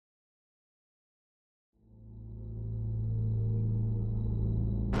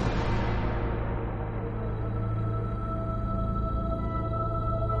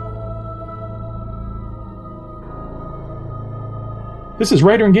This is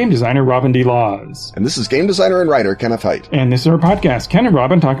writer and game designer Robin D. Laws. And this is game designer and writer Kenneth Hite. And this is our podcast, Ken and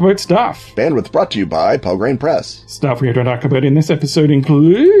Robin Talk About Stuff. Bandwidth brought to you by Pelgrane Press. Stuff we are going to talk about in this episode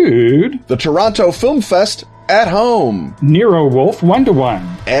include... the Toronto Film Fest at home. Nero Wolfe 1-to-1.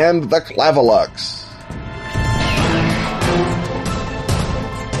 And the Clavilux.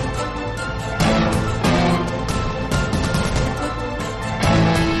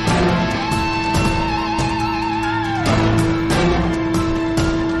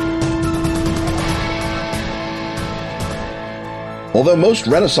 Although most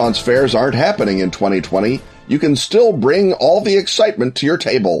Renaissance fairs aren't happening in 2020, you can still bring all the excitement to your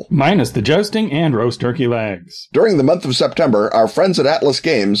table. Minus the jousting and roast turkey legs. During the month of September, our friends at Atlas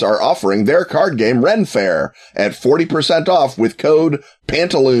Games are offering their card game Ren Fair at 40% off with code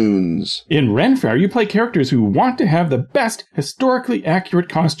PANTALOONS. In Ren Fair, you play characters who want to have the best historically accurate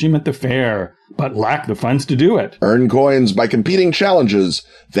costume at the fair, but lack the funds to do it. Earn coins by competing challenges,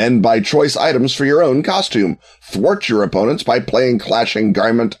 then buy choice items for your own costume. Thwart your opponents by playing clashing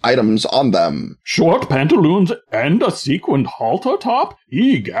garment items on them. Short pantaloons and a sequined halter top?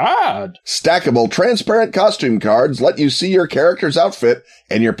 Egad! Stackable transparent costume cards let you see your character's outfit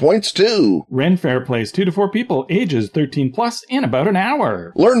and your points too. Ren Fair plays 2 to 4 people, ages 13 plus, in about an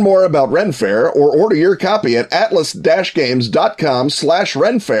hour. Learn more about Ren Fair or order your copy at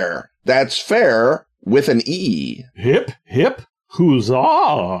atlas-games.com/renfair. That's fair with an E. Hip, hip,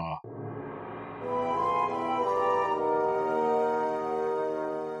 huzzah!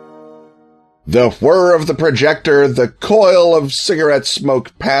 The whir of the projector, the coil of cigarette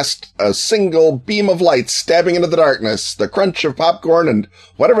smoke past a single beam of light stabbing into the darkness, the crunch of popcorn and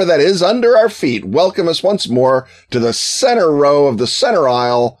whatever that is under our feet welcome us once more to the center row of the center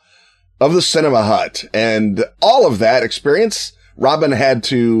aisle of the Cinema Hut. And all of that experience, Robin had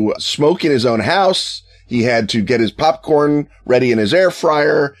to smoke in his own house. He had to get his popcorn ready in his air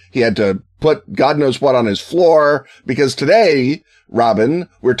fryer. He had to put God knows what on his floor, because today, Robin,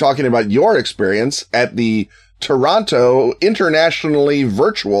 we're talking about your experience at the Toronto Internationally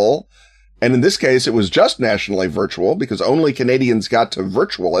Virtual, and in this case, it was just nationally virtual because only Canadians got to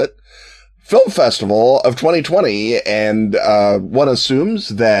virtual it, Film Festival of 2020, and one assumes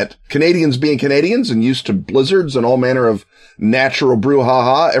that Canadians being Canadians and used to blizzards and all manner of natural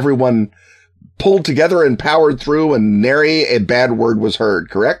brouhaha, everyone pulled together and powered through, and nary a bad word was heard,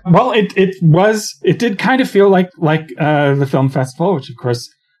 correct? Well, it did kind of feel like the film festival, which of course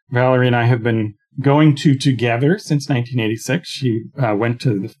Valerie and I have been going to together since 1986. She went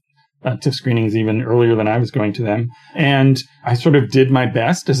to the TIFF screenings even earlier than I was going to them. And I sort of did my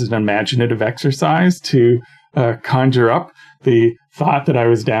best as an imaginative exercise to conjure up the thought that I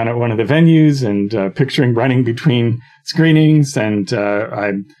was down at one of the venues and picturing running between screenings, and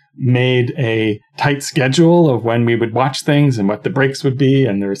I made a tight schedule of when we would watch things and what the breaks would be.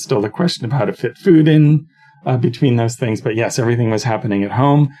 And there was still the question of how to fit food in between those things. But yes, everything was happening at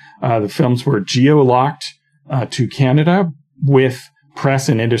home. The films were geo-locked to Canada with press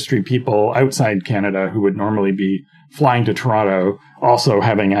and industry people outside Canada who would normally be flying to Toronto also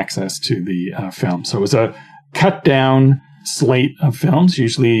having access to the film. So it was a cut down slate of films.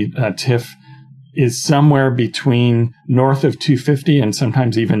 Usually TIFF is somewhere between north of 250 and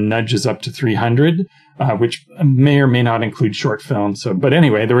sometimes even nudges up to 300, which may or may not include short films. So, but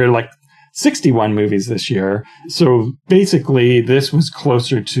anyway, there were like 61 movies this year. So basically, this was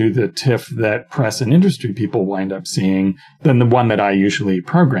closer to the TIFF that press and industry people wind up seeing than the one that I usually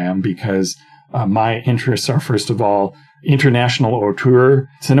program, because my interests are, first of all, international auteur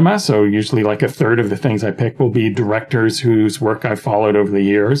cinema. So usually like a third of the things I pick will be directors whose work I've followed over the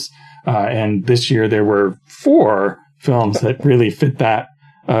years. And this year there were 4 films that really fit that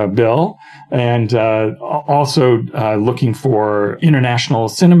bill. And also looking for international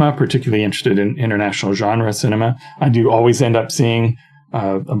cinema, particularly interested in international genre cinema. I do always end up seeing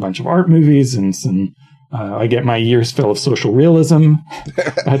a bunch of art movies and some, I get my year's fill of social realism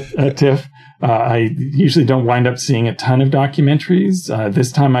at TIFF. I usually don't wind up seeing a ton of documentaries.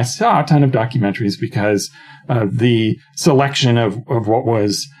 This time I saw a ton of documentaries because the selection of what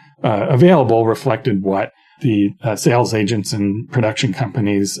was available reflected what the sales agents and production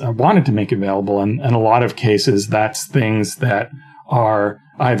companies wanted to make available. And in a lot of cases, that's things that are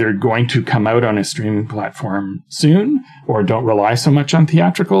either going to come out on a streaming platform soon or don't rely so much on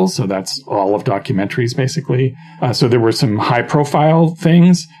theatricals. So that's all of documentaries, basically. So there were some high-profile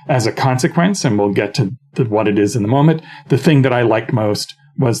things as a consequence, and we'll get to what it is in the moment. The thing that I liked most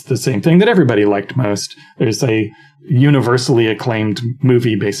was the same thing that everybody liked most. There's a universally acclaimed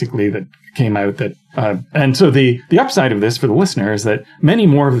movie, basically, that came out that, and so the upside of this for the listener is that many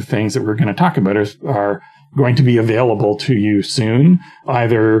more of the things that we're going to talk about are going to be available to you soon,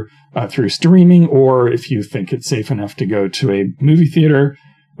 either through streaming, or if you think it's safe enough to go to a movie theater,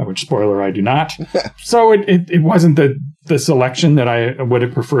 which, spoiler, I do not. So it wasn't the selection that I would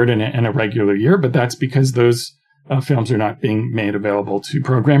have preferred in a regular year, but that's because those films are not being made available to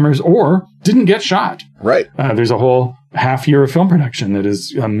programmers or didn't get shot. Right. There's a whole half year of film production that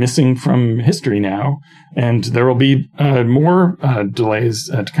is missing from history now, and there will be more delays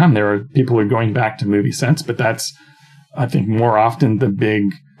to come. There are people who are going back to movie sets, but that's, I think, more often the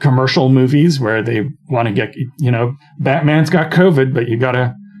big commercial movies where they want to get, Batman's got COVID, but you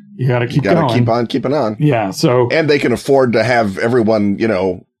gotta keep going. Keep on keeping on. Yeah. So, and they can afford to have everyone,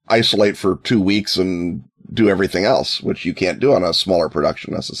 isolate for 2 weeks and do everything else, which you can't do on a smaller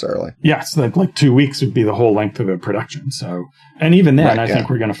production necessarily. Yes, like 2 weeks would be the whole length of a production. So, and even then, I think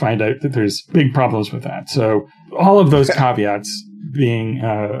we're going to find out that there's big problems with that. So, all of those caveats being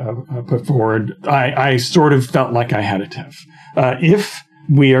put forward, I sort of felt like I had a TIFF. If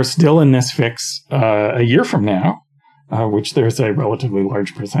we are still in this fix a year from now, which there's a relatively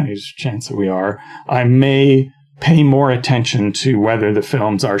large percentage chance that we are, I may pay more attention to whether the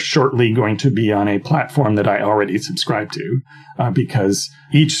films are shortly going to be on a platform that I already subscribe to, because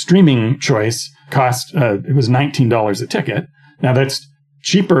each streaming choice cost, it was $19 a ticket. Now that's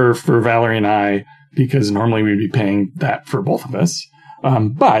cheaper for Valerie and I, because normally we'd be paying that for both of us.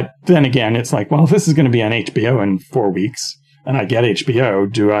 But then again, it's like, well, if this is going to be on HBO in 4 weeks and I get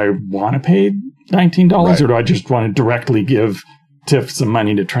HBO, do I want to pay $19 right. or do I just want to directly give TIFF some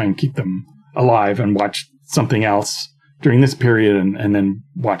money to try and keep them alive and watch something else during this period and then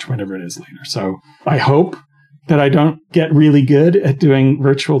watch whatever it is later? So I hope that I don't get really good at doing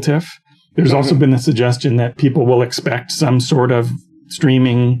virtual TIFF. There's also been the suggestion that people will expect some sort of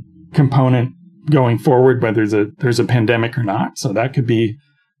streaming component going forward, whether there's a pandemic or not. So that could be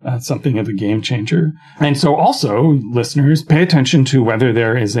something of a game changer. And so also, listeners, pay attention to whether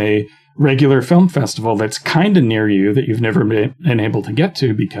there is a regular film festival that's kind of near you that you've never been able to get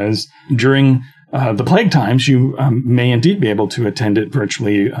to, because during the plague times, you may indeed be able to attend it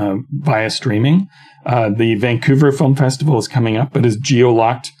virtually via streaming. The Vancouver Film Festival is coming up, but is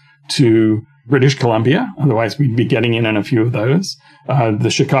geo-locked to British Columbia. Otherwise, we'd be getting in on a few of those. The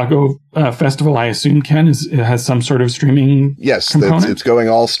Chicago Festival, I assume, Ken, it has some sort of streaming component? It's going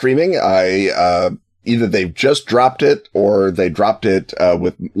all streaming. Either they've just dropped it or they dropped it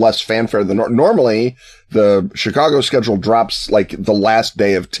with less fanfare than normally. The Chicago schedule drops like the last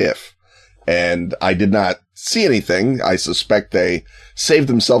day of TIFF. And I did not see anything. I suspect they saved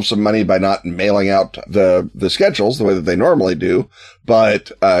themselves some money by not mailing out the schedules the way that they normally do.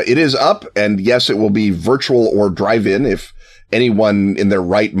 But it is up, and yes, it will be virtual or drive-in if anyone in their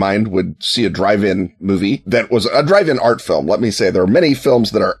right mind would see a drive-in movie that was a drive-in art film. Let me say there are many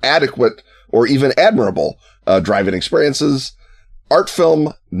films that are adequate or even admirable drive-in experiences. Art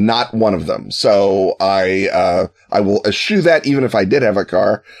film, not one of them. So I will eschew that even if I did have a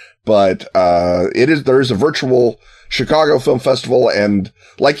car. But there is a virtual Chicago Film Festival, and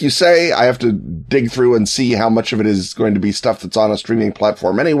like you say, I have to dig through and see how much of it is going to be stuff that's on a streaming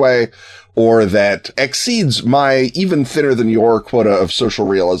platform anyway, or that exceeds my even thinner than your quota of social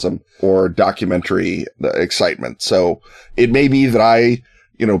realism or documentary excitement. So it may be that I,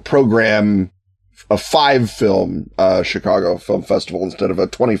 program a 5-film Chicago Film Festival instead of a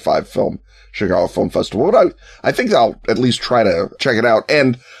 25-film Chicago Film Festival. But I think I'll at least try to check it out.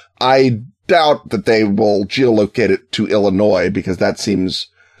 And I doubt that they will geolocate it to Illinois, because that seems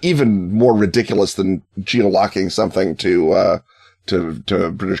even more ridiculous than geolocking something to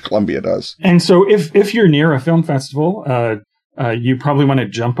British Columbia does. And so if you're near a film festival, you probably want to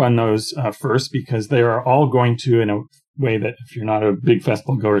jump on those first, because they are all going to, in a way that if you're not a big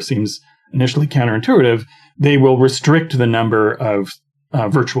festival goer seems initially counterintuitive, they will restrict the number of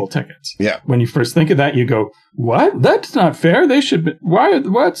virtual tickets. Yeah. When you first think of that, you go, what? That's not fair. They should be,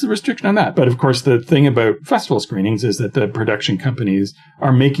 what's the restriction on that? But of course, the thing about festival screenings is that the production companies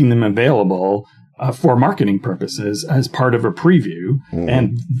are making them available for marketing purposes as part of a preview,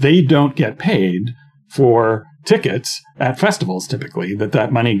 and they don't get paid for tickets at festivals typically.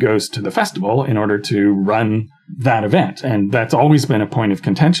 That money goes to the festival in order to run that event. And that's always been a point of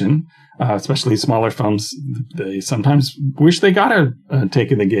contention. Especially smaller films, they sometimes wish they got a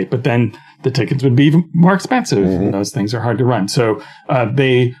take of the gate, but then the tickets would be even more expensive, and those things are hard to run. So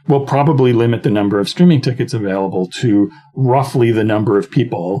they will probably limit the number of streaming tickets available to roughly the number of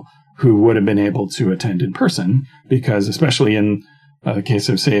people who would have been able to attend in person, because especially in the case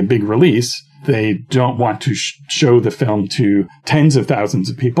of, say, a big release, they don't want to show the film to tens of thousands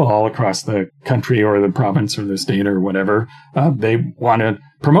of people all across the country or the province or the state or whatever. They want to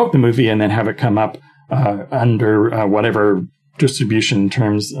promote the movie and then have it come up under whatever distribution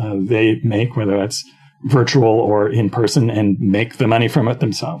terms they make, whether that's virtual or in person, and make the money from it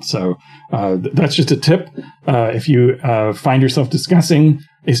themselves. So that's just a tip. If you find yourself discussing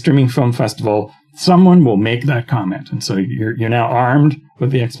a streaming film festival, someone will make that comment. And so you're now armed with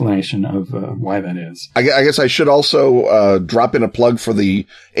the explanation of why that is. I guess I should also drop in a plug for the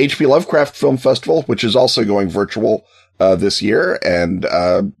H.P. Lovecraft Film Festival, which is also going virtual this year. And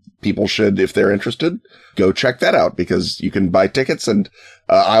people should, if they're interested, go check that out, because you can buy tickets, and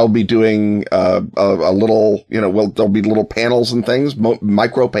I'll be doing a little, there'll be little panels and things,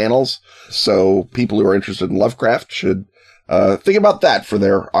 micro panels. So people who are interested in Lovecraft should think about that for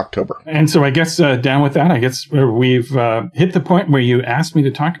their October. And so I guess down with that, I guess we've hit the point where you asked me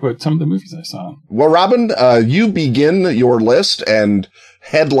to talk about some of the movies I saw. Well, Robin, you begin your list and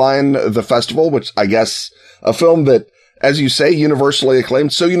headline the festival, which I guess a film that, as you say, universally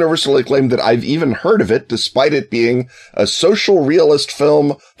acclaimed, so universally acclaimed that I've even heard of it, despite it being a social realist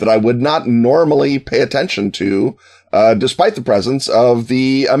film that I would not normally pay attention to, despite the presence of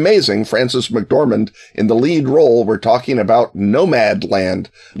the amazing Frances McDormand in the lead role. We're talking about Nomadland.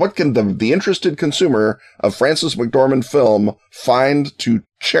 What can the interested consumer of Frances McDormand film find to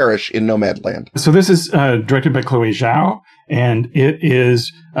cherish in Nomadland? So this is directed by Chloe Zhao, and it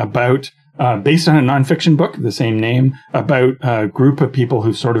is about based on a nonfiction book of the same name, about a group of people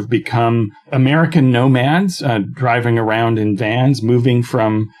who sort of become American nomads, driving around in vans, moving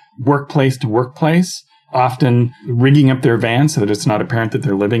from workplace to workplace, often rigging up their vans so that it's not apparent that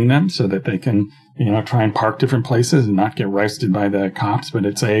they're living in them, so that they can, try and park different places and not get roasted by the cops. But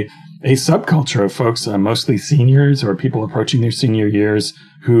it's a subculture of folks, mostly seniors or people approaching their senior years,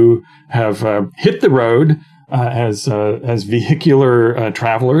 who have hit the road as vehicular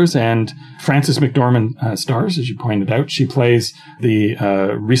travelers. And Frances McDormand stars, as you pointed out. She plays the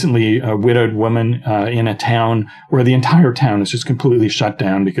recently widowed woman in a town where the entire town is just completely shut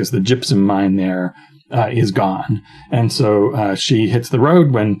down because the gypsum mine there is gone. And so she hits the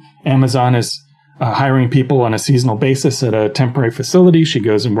road when Amazon is hiring people on a seasonal basis at a temporary facility. She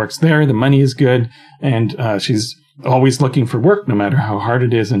goes and works there. The money is good, and she's always looking for work, no matter how hard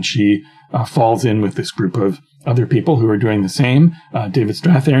it is. And she falls in with this group of other people who are doing the same. David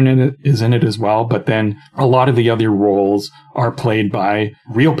Strathairn is in it as well. But then a lot of the other roles are played by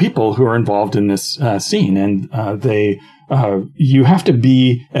real people who are involved in this scene. And you have to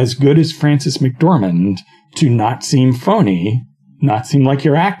be as good as Frances McDormand to not seem phony, not seem like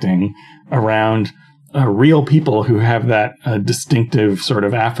you're acting around real people who have that distinctive sort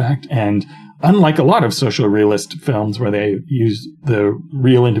of affect. And unlike a lot of social realist films where they use the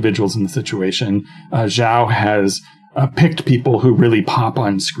real individuals in the situation, Zhao has picked people who really pop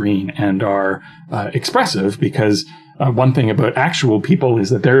on screen and are expressive, because one thing about actual people is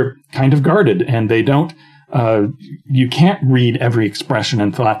that they're kind of guarded, and they don't, you can't read every expression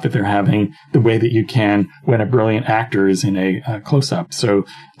and thought that they're having the way that you can when a brilliant actor is in a close-up. So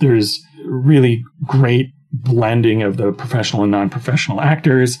there's really great blending of the professional and non-professional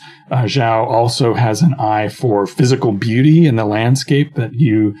actors. Zhao also has an eye for physical beauty in the landscape that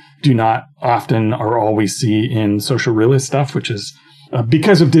you do not often or always see in social realist stuff, which is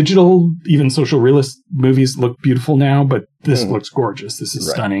because of digital. Even social realist movies look beautiful now, but this looks gorgeous. This is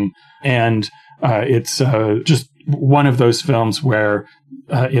stunning. And it's just one of those films where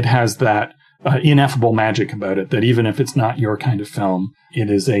it has that ineffable magic about it, that even if it's not your kind of film, it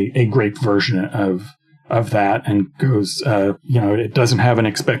is a great version of that, and goes, it doesn't have an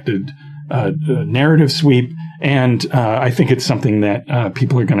expected narrative sweep. And I think it's something that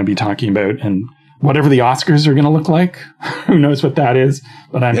people are going to be talking about, and whatever the Oscars are going to look like, who knows what that is,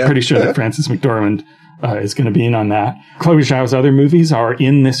 but I'm pretty sure that Frances McDormand is going to be in on that. Chloe Zhao's other movies are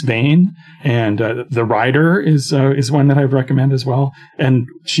in this vein, and The Rider is one that I'd recommend as well. And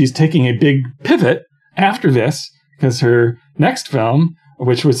she's taking a big pivot after this, because her next film,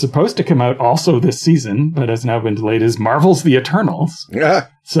 which was supposed to come out also this season, but has now been delayed, is Marvel's The Eternals. Yeah.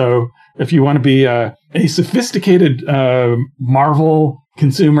 So if you want to be a sophisticated Marvel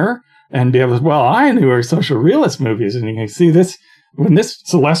consumer and be able to, I knew her social realist movies, and you can see this, when this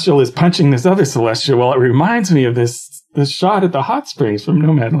Celestial is punching this other Celestial, it reminds me of this shot at the hot springs from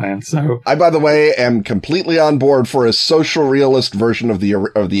Nomadland. So I, by the way, am completely on board for a social realist version of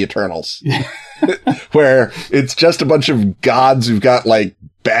the Eternals. Where it's just a bunch of gods who've got like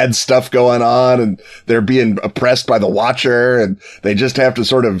bad stuff going on, and they're being oppressed by the Watcher, and they just have to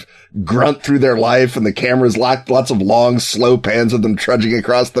sort of grunt through their life, and the camera's lots of long, slow pans of them trudging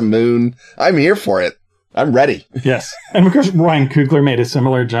across the moon. I'm here for it. I'm ready. Yes. And of course, Ryan Coogler made a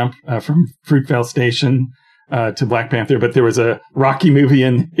similar jump from Fruitvale Station to Black Panther, but there was a Rocky movie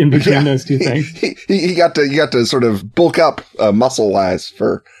in between those two things. He got to sort of bulk up muscle wise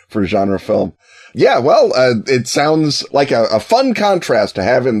for genre film. Yeah, well, it sounds like a fun contrast to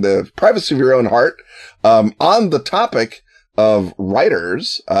have in the privacy of your own heart. On the topic of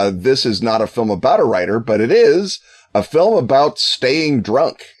writers, this is not a film about a writer, but it is a film about staying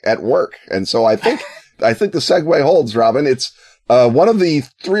drunk at work. And so I think the segue holds, Robin. It's one of the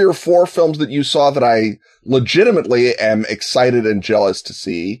 3 or 4 films that you saw that I legitimately am excited and jealous to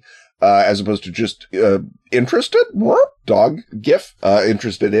see, as opposed to just interested. Dog gif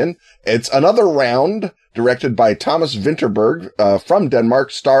interested in. It's Another Round, directed by Thomas Vinterberg from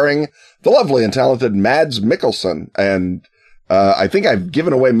Denmark, starring the lovely and talented Mads Mikkelsen. And I think I've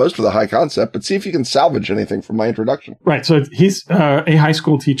given away most of the high concept, but see if you can salvage anything from my introduction. Right. So he's a high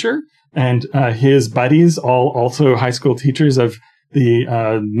school teacher, and his buddies, also high school teachers of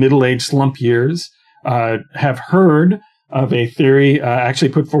the middle-aged slump years, have heard of a theory actually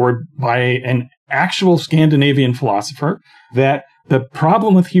put forward by an actual Scandinavian philosopher that the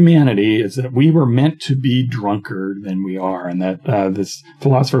problem with humanity is that we were meant to be drunker than we are, and that this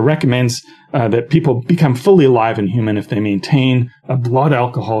philosopher recommends that people become fully alive and human if they maintain a blood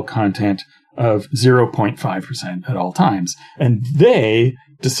alcohol content of 0.5% at all times. And they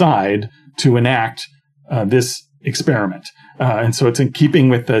decide to enact this experiment. And so it's in keeping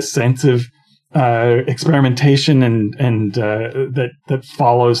with the sense of experimentation and that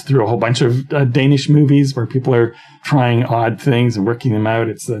follows through a whole bunch of Danish movies where people are trying odd things and working them out.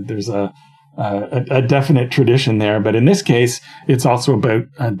 There's a definite tradition there, but in this case, it's also about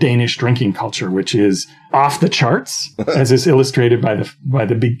Danish drinking culture, which is off the charts, as is illustrated by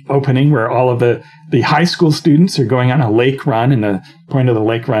the big opening, where all of the high school students are going on a lake run, and the point of the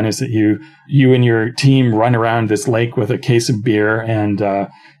lake run is that you and your team run around this lake with a case of beer, and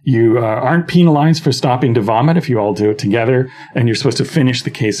you aren't penalized for stopping to vomit if you all do it together, and you're supposed to finish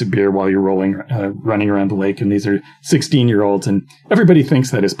the case of beer while you're running around the lake. And these are 16-year-olds, and everybody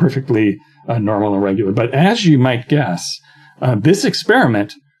thinks that is perfectly normal and regular. But as you might guess, this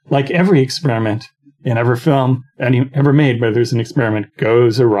experiment, like every experiment in every film ever made where there's an experiment,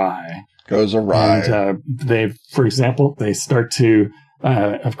 goes awry. And for example, they start to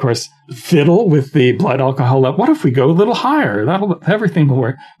of course, fiddle with the blood alcohol level. What if we go a little higher? Everything will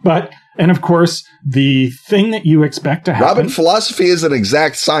work. And of course, the thing that you expect to happen. Robin, philosophy is an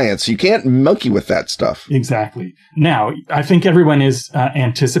exact science. You can't monkey with that stuff. Exactly. Now, I think everyone is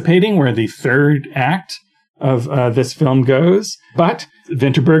anticipating where the third act of this film goes, but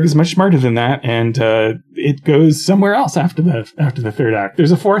Vinterberg is much smarter than that, and it goes somewhere else after the third act.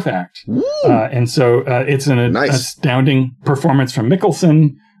 There's a fourth act, and so it's an astounding performance from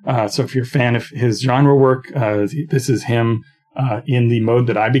Mikkelsen. So if you're a fan of his genre work, this is him in the mode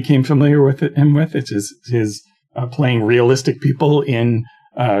that I became familiar with him with. It's his playing realistic people in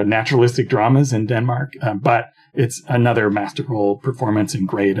naturalistic dramas in Denmark, but it's another masterful performance, and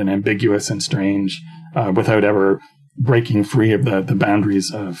great and ambiguous and strange, without ever breaking free of the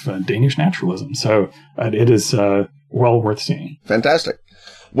boundaries of Danish naturalism. So it is well worth seeing. Fantastic.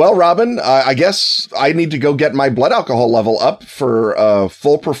 Well, Robin, I guess I need to go get my blood alcohol level up for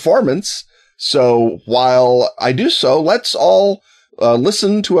full performance. So while I do so, let's all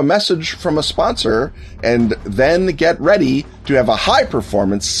listen to a message from a sponsor and then get ready to have a high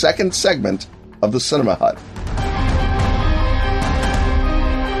performance second segment of the Cinema Hut.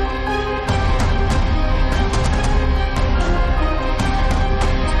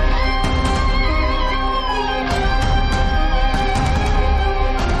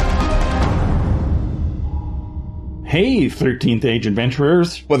 Hey, 13th Age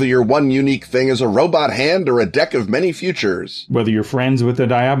adventurers. Whether your one unique thing is a robot hand or a deck of many futures. Whether you're friends with the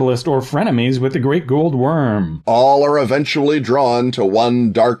Diabolist or frenemies with the Great Gold Worm. All are eventually drawn to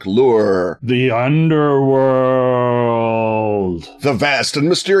one dark lure. The Underworld. The vast and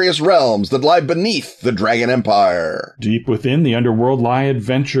mysterious realms that lie beneath the Dragon Empire. Deep within the Underworld lie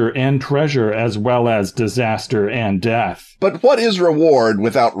adventure and treasure, as well as disaster and death. But what is reward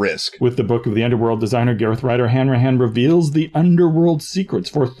without risk? With the Book of the Underworld, designer Gareth Ryder Hanrahan reveals the Underworld secrets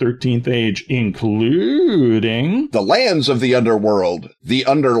for 13th Age, including the lands of the Underworld, the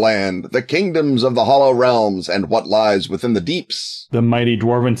Underland, the kingdoms of the Hollow Realms, and what lies within the deeps. The mighty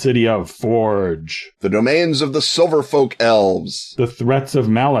dwarven city of Forge. The domains of the Silverfolk Elves, Realms, The Threats of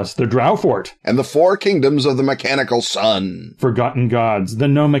Malice, The Drowfort, and The Four Kingdoms of the Mechanical Sun. Forgotten Gods, The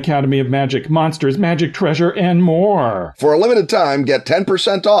Gnome Academy of Magic, Monsters, Magic Treasure, and more. For a limited time, get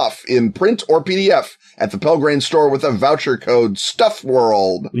 10% off in print or PDF at the Pelgrane store with a voucher code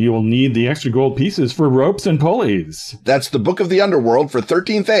STUFFWORLD. You will need the extra gold pieces for ropes and pulleys. That's the Book of the Underworld for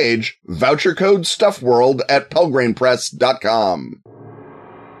 13th Age, voucher code STUFFWORLD at pelgranepress.com.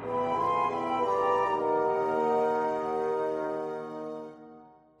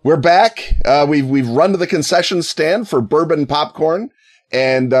 We're back. We've run to the concession stand for bourbon popcorn,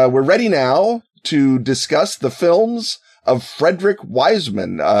 and we're ready now to discuss the films of Frederick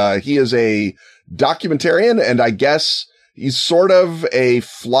Wiseman. He is a documentarian, and I guess he's sort of a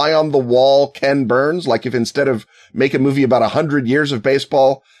fly-on-the-wall Ken Burns. Like if instead of make a movie about 100 years of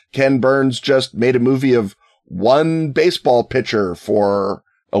baseball, Ken Burns just made a movie of one baseball pitcher for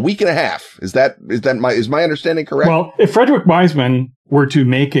a week and a half. Is my understanding correct? Well, if Frederick Wiseman were to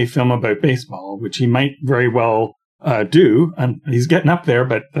make a film about baseball, which he might very well do, and he's getting up there,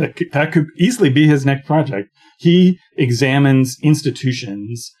 but that could easily be his next project. He examines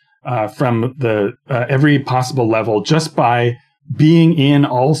institutions from the every possible level just by being in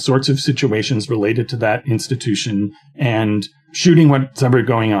all sorts of situations related to that institution and shooting what's ever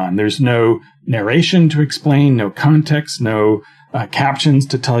going on. There's no narration to explain, no context, no captions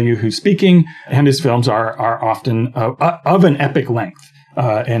to tell you who's speaking, and his films are often of an epic length.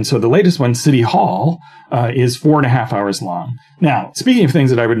 And so the latest one, City Hall, is 4.5 hours long. Now, speaking of things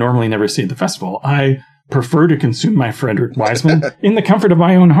that I would normally never see at the festival, I prefer to consume my Frederick Wiseman in the comfort of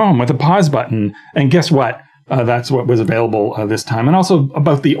my own home with a pause button. And guess what? That's what was available this time, and also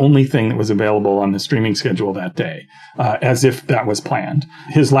about the only thing that was available on the streaming schedule that day, as if that was planned.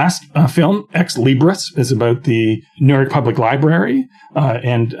 His last film, Ex Libris, is about the New York Public Library,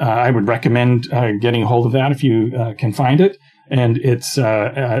 and I would recommend getting a hold of that if you can find it. And it's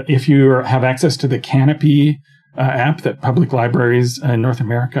if you have access to the Canopy app that public libraries in North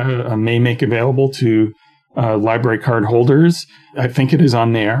America may make available to library card holders. I think it is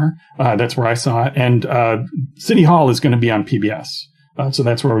on there. That's where I saw it. And City Hall is going to be on PBS. So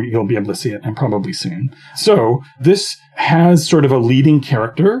that's where you'll be able to see it, and probably soon. So this has sort of a leading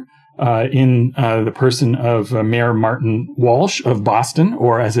character in the person of Mayor Martin Walsh of Boston,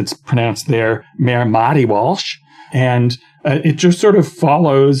 or as it's pronounced there, Mayor Marty Walsh. And it just sort of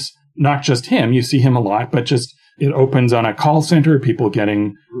follows not just him. You see him a lot, but just it opens on a call center, people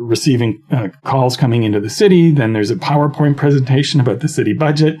receiving calls coming into the city. Then there's a PowerPoint presentation about the city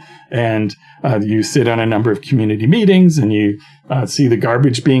budget. And you sit on a number of community meetings, and you see the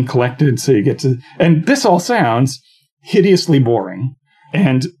garbage being collected. So you get to, and this all sounds hideously boring.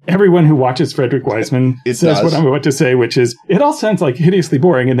 And everyone who watches Frederick Wiseman says what I'm about to say, which is, it all sounds like hideously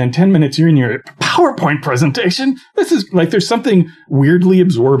boring. And then 10 minutes you're in your PowerPoint presentation. This is like, there's something weirdly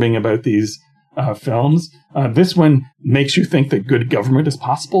absorbing about these films. This one makes you think that good government is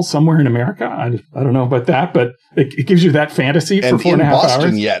possible somewhere in America. I don't know about that, but it gives you that fantasy for 4.5 hours. And in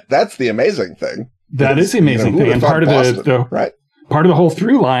Boston yet. That's the amazing thing. That is the amazing thing. And part of part of the whole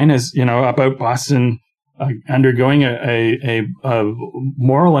through line is, about Boston undergoing a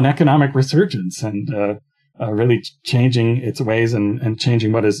moral and economic resurgence, and really changing its ways and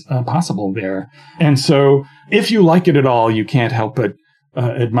changing what is possible there. And so if you like it at all, you can't help but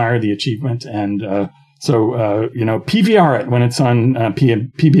admire the achievement. And so PVR it when it's on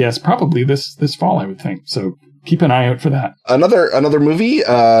PBS, probably this fall, I would think. So keep an eye out for that. Another movie,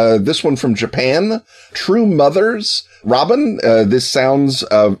 this one from Japan, True Mothers. Robin, this sounds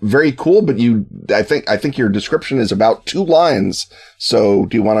very cool, but I think your description is about 2 lines. So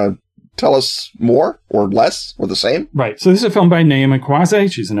do you want to tell us more or less or the same? Right. So this is a film by Naomi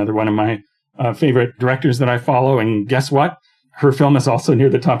Kwase. She's another one of my favorite directors that I follow. And guess what? Her film is also near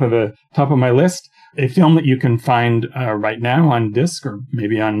the top of my list. A film that you can find right now on disc or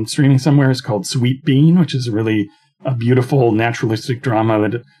maybe on streaming somewhere is called Sweet Bean, which is really a beautiful naturalistic drama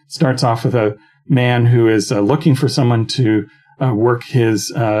that starts off with a man who is looking for someone to work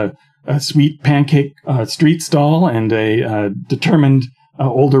his sweet pancake street stall, and a determined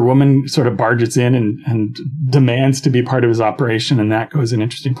older woman sort of barges in and demands to be part of his operation, and that goes an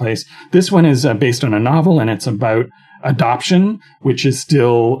interesting place. This one is based on a novel, and it's about adoption, which is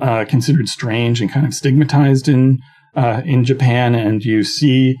still considered strange and kind of stigmatized in Japan. And you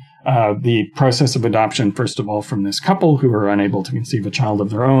see the process of adoption, first of all, from this couple who are unable to conceive a child of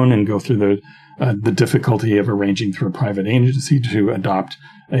their own and go through the difficulty of arranging through a private agency to adopt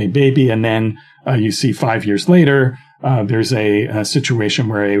a baby. And then you see 5 years later, there's a situation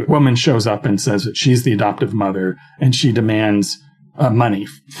where a woman shows up and says that she's the adoptive mother, and she demands money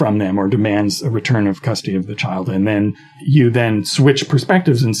from them or demands a return of custody of the child. And then you then switch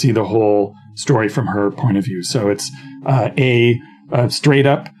perspectives and see the whole story from her point of view. So it's a straight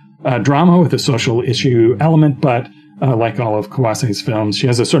up drama with a social issue element, but like all of Kawase's films, she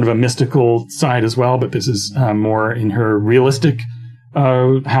has a sort of a mystical side as well, but this is more in her realistic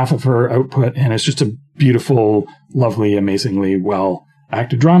half of her output. And it's just a beautiful, lovely, amazingly well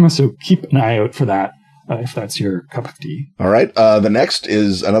acted drama. So keep an eye out for that. If that's your cup of tea. All right. The next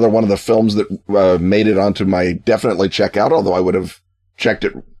is another one of the films that made it onto my definitely check out, although I would have checked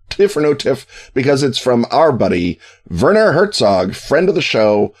it tiff or no tiff, because it's from our buddy Werner Herzog, friend of the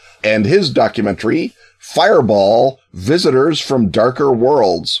show, and his documentary, Fireball, Visitors from Darker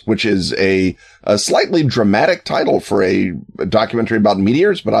Worlds, which is a slightly dramatic title for a documentary about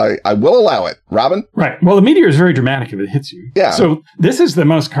meteors, but I will allow it. Robin? Right. Well, the meteor is very dramatic if it hits you. Yeah. So this is the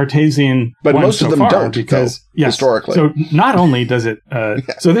most Cartesian but one most so of them far don't, because yes, historically. So not only does it,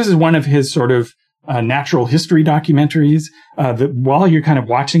 so this is one of his sort of natural history documentaries that while you're kind of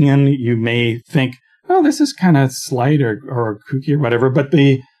watching them, you may think, oh, this is kind of slight or kooky or whatever, but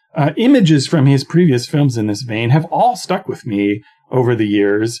the images from his previous films in this vein have all stuck with me over the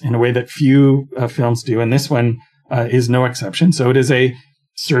years in a way that few films do. And this one is no exception. So it is a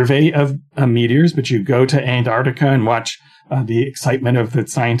survey of meteors, but you go to Antarctica and watch the excitement of the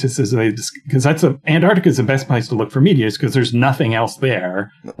scientists as they, because Antarctica is the best place to look for meteors because there's nothing else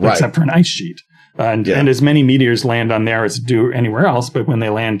there except for an ice sheet. And as many meteors land on there as do anywhere else. But when they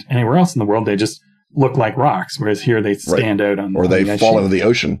land anywhere else in the world, they just look like rocks, whereas here they stand out on, or they fall into the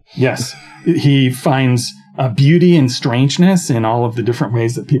ocean. Yes. He finds beauty and strangeness in all of the different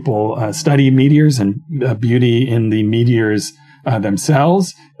ways that people study meteors and beauty in the meteors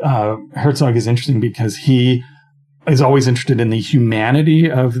themselves. Herzog is interesting because he is always interested in the humanity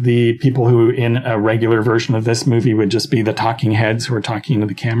of the people who in a regular version of this movie would just be the talking heads who are talking to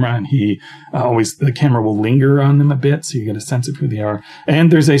the camera. And he the camera will linger on them a bit. So you get a sense of who they are.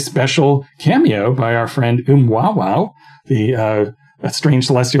 And there's a special cameo by our friend Umwawau, the a strange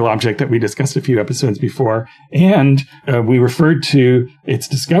celestial object that we discussed a few episodes before. And we referred to its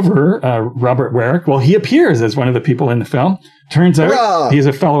discoverer, Robert Warwick. Well, he appears as one of the people in the film. Turns out he's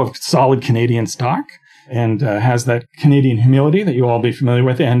a fellow of solid Canadian stock and has that Canadian humility that you'll all be familiar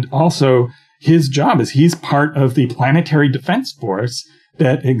with. And also his job is he's part of the Planetary Defense Force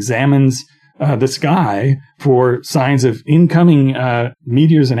that examines the sky for signs of incoming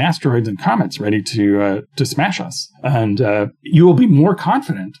meteors and asteroids and comets ready to smash us. And you will be more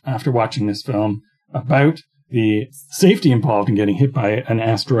confident after watching this film about the safety involved in getting hit by an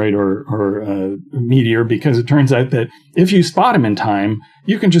asteroid or a meteor, because it turns out that if you spot them in time,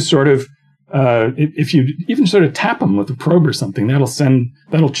 you can just sort of if you even sort of tap them with a probe or something,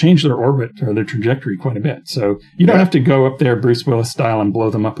 that'll change their orbit or their trajectory quite a bit. So you don't have to go up there Bruce Willis style and blow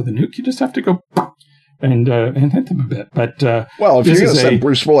them up with a nuke. You just have to go and hit them a bit. But well, if you're going to send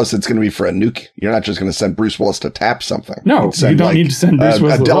Bruce Willis, it's going to be for a nuke. You're not just going to send Bruce Willis to tap something. No, you don't need to send Bruce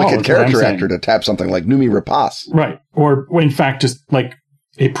Willis a delicate character actor to tap something like Noomi Rapace. Right, or in fact, just like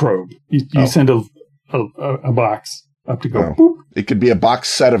a probe. You send a box up to go. Boop. It could be a box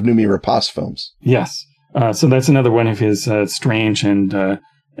set of Noomi Rapace films. Yes. So that's another one of his strange and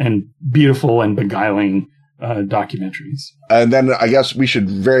beautiful and beguiling documentaries. And then I guess we should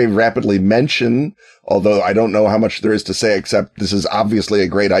very rapidly mention, although I don't know how much there is to say, except this is obviously a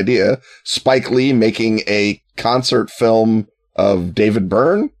great idea, Spike Lee making a concert film of David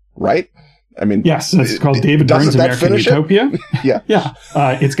Byrne, right? I mean, yes, it's called David Byrne's American Utopia. Yeah. Yeah.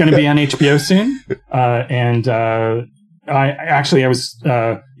 It's going to be on HBO soon. And I was,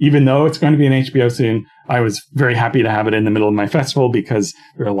 even though it's going to be on HBO soon, I was very happy to have it in the middle of my festival because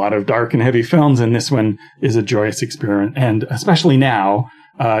there are a lot of dark and heavy films, and this one is a joyous experiment. And especially now,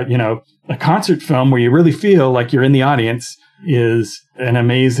 a concert film where you really feel like you're in the audience is an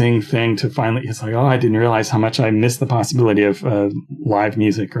amazing thing to finally, it's like, oh, I didn't realize how much I missed the possibility of live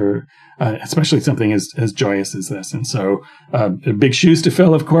music, or especially something as joyous as this. And so big shoes to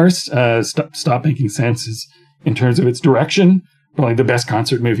fill, of course. Stop Making Sense is, in terms of its direction, probably the best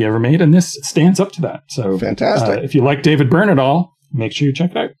concert movie ever made, and this stands up to that. So fantastic. If you like David Byrne at all, make sure you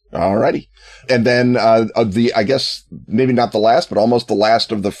check it out. All righty. And then I guess maybe not the last, but almost the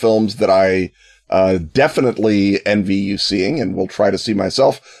last of the films that I definitely envy you seeing, and will try to see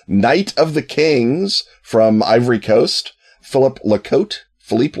myself, Night of the Kings from Ivory Coast, Philippe Lacote,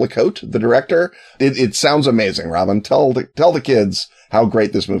 the director. It sounds amazing, Robin. Tell the kids how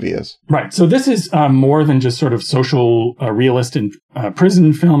great this movie is. Right. So this is more than just sort of social realist in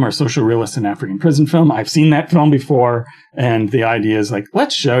prison film or social realist in African prison film. I've seen that film before, and the idea is like,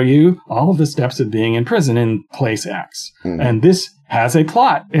 let's show you all of the steps of being in prison in place X. And this has a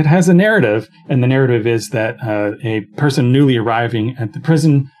plot. It has a narrative. And the narrative is that a person newly arriving at the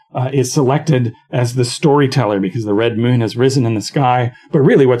prison is selected as the storyteller because the red moon has risen in the sky. But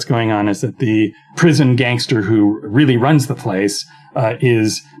really what's going on is that the prison gangster who really runs the place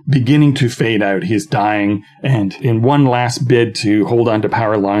is beginning to fade out. He's dying. And in one last bid to hold on to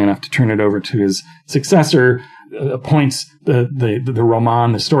power long enough to turn it over to his successor, appoints the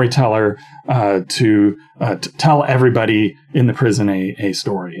Roman, the storyteller, to tell everybody in the prison a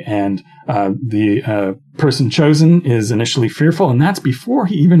story. And the person chosen is initially fearful, and that's before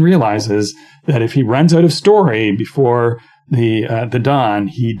he even realizes that if he runs out of story before the dawn,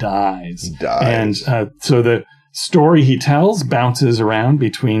 he dies. And so the story he tells bounces around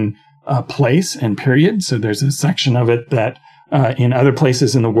between place and period. So there's a section of it that in other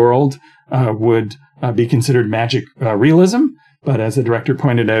places in the world would be considered magic realism. But as the director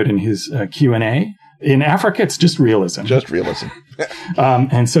pointed out in his Q&A, in Africa, it's just realism. Just realism.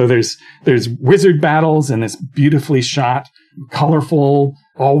 And so there's wizard battles in this beautifully shot, colorful,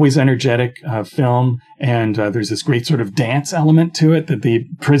 always energetic film. And there's this great sort of dance element to it that the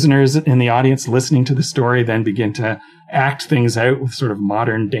prisoners in the audience listening to the story then begin to act things out with sort of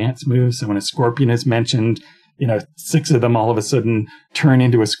modern dance moves. So when a scorpion is mentioned, 6 of them all of a sudden turn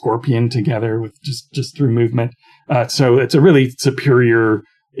into a scorpion together with just through movement. So it's a really superior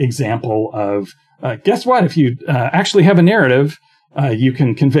example of, guess what? If you actually have a narrative, you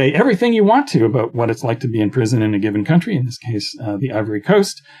can convey everything you want to about what it's like to be in prison in a given country, in this case, the Ivory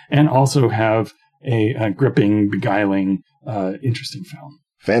Coast, and also have a gripping, beguiling, interesting film.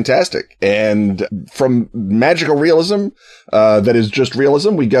 Fantastic. And from magical realism, that is just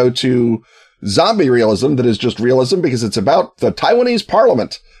realism, we go to zombie realism that is just realism because it's about the Taiwanese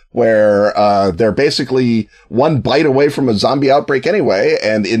parliament, where they're basically one bite away from a zombie outbreak anyway.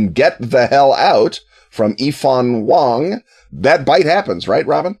 And in Get the Hell Out from Yifan Wang, that bite happens, right,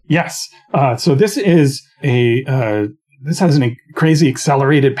 Robin? Yes. So this is this has a crazy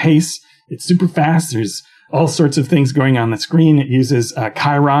accelerated pace. It's super fast. There's all sorts of things going on the screen. It uses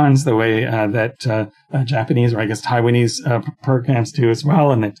chyrons the way that Japanese, or I guess Taiwanese programs do as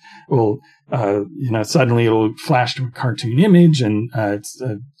well. And it will, suddenly it'll flash to a cartoon image and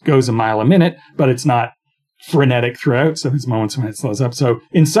it goes a mile a minute, but it's not frenetic throughout. So there's moments when it slows up. So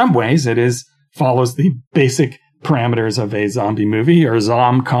in some ways it follows the basic parameters of a zombie movie or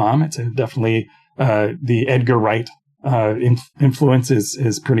zom-com. It's definitely the Edgar Wright influence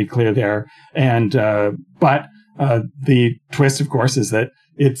is pretty clear there. And but the twist, of course, is that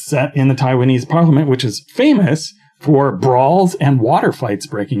it's set in the Taiwanese parliament, which is famous for brawls and water fights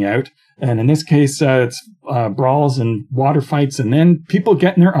breaking out. And in this case, it's brawls and water fights, and then people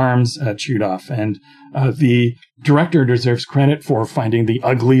getting their arms chewed off. And the director deserves credit for finding the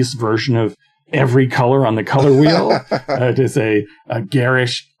ugliest version of every color on the color wheel. It is a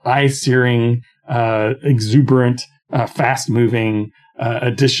garish, eye-searing, exuberant, fast-moving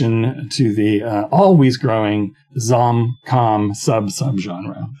addition to the always growing zom-com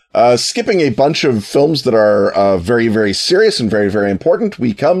subgenre. Skipping a bunch of films that are very, very serious and very, very important,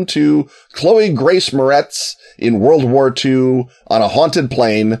 we come to Chloe Grace Moretz in World War II on a haunted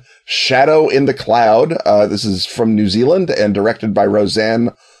plane, Shadow in the Cloud. This is from New Zealand and directed by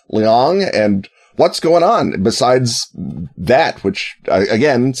Roseanne Leong. And what's going on besides that, which,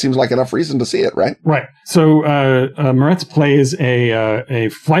 again, seems like enough reason to see it, right? Right. So Moretz plays a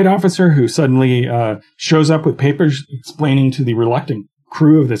flight officer who suddenly shows up with papers explaining to the reluctant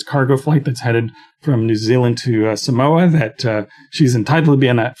crew of this cargo flight that's headed from New Zealand to Samoa that she's entitled to be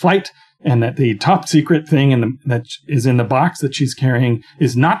on that flight, and that the top secret thing that is in the box that she's carrying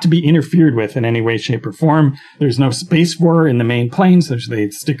is not to be interfered with in any way, shape, or form. There's no space for her in the main plane, so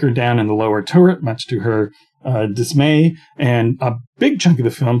they stick her down in the lower turret, much to her dismay. And a big chunk of the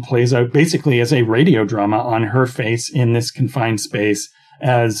film plays out basically as a radio drama on her face in this confined space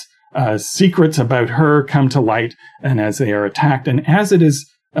as secrets about her come to light and as they are attacked. And as it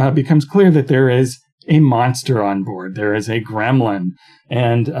becomes clear that there is a monster on board, there is a gremlin,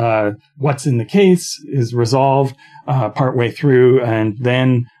 and what's in the case is resolved partway through. And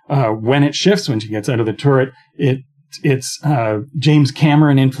then when it shifts, when she gets out of the turret, it's James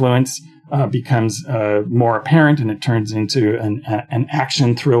Cameron influence becomes more apparent, and it turns into an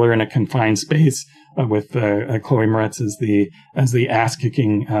action thriller in a confined space with Chloe Moretz as the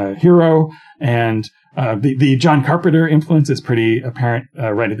ass-kicking hero. And the John Carpenter influence is pretty apparent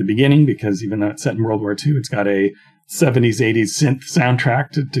right at the beginning, because even though it's set in World War II, it's got a 70s, 80s synth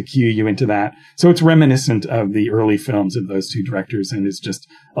soundtrack to cue you into that. So it's reminiscent of the early films of those two directors, and it's just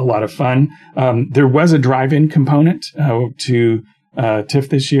a lot of fun. There was a drive-in component to TIFF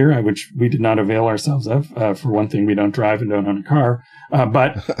this year, which we did not avail ourselves of. For one thing, we don't drive and don't own a car.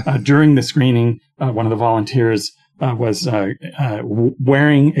 But during the screening, one of the volunteers was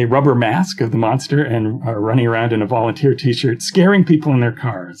wearing a rubber mask of the monster and running around in a volunteer T-shirt, scaring people in their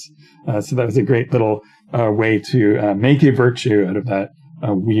cars. So that was a great little way to make a virtue out of that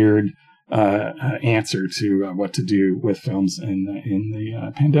weird answer to what to do with films in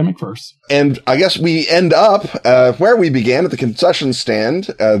the pandemic verse. And I guess we end up where we began, at the concession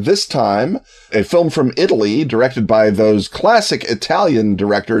stand. This time, a film from Italy, directed by those classic Italian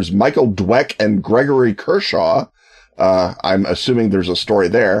directors Michael Dweck and Gregory Kershaw. I'm assuming there's a story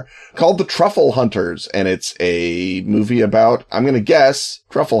there, called The Truffle Hunters, and it's a movie about, I'm going to guess,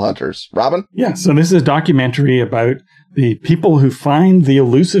 truffle hunters. Robin? Yeah, so this is a documentary about the people who find the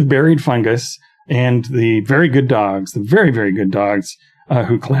elusive buried fungus and the very good dogs, the very, very good dogs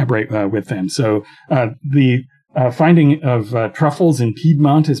who collaborate with them. So the finding of truffles in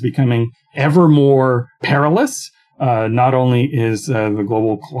Piedmont is becoming ever more perilous. Not only is the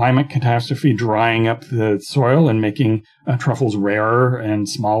global climate catastrophe drying up the soil and making truffles rarer and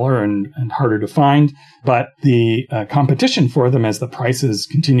smaller and harder to find, but the competition for them as the prices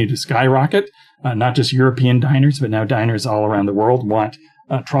continue to skyrocket. Not just European diners, but now diners all around the world want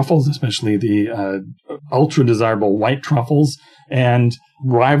truffles, especially the ultra desirable white truffles. And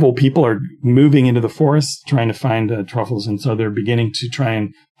rival people are moving into the forests trying to find truffles. And so they're beginning to try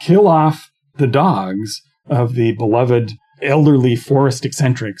and kill off the dogs of the beloved elderly forest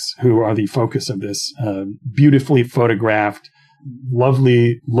eccentrics who are the focus of this beautifully photographed,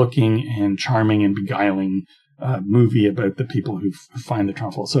 lovely looking and charming and beguiling movie about the people who find the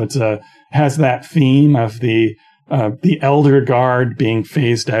truffle. So it's has that theme of the elder guard being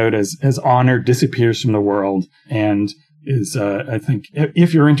phased out as honor disappears from the world, and is I think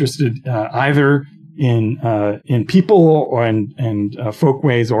if you're interested either in people or in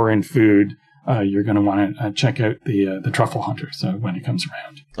folkways or in food, you're going to want to check out the Truffle Hunters when it comes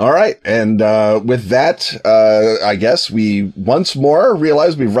around. All right. And with that, I guess we once more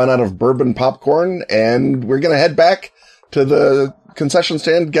realize we've run out of bourbon popcorn, and we're going to head back to the concession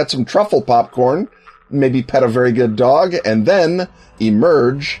stand, get some truffle popcorn, maybe pet a very good dog, and then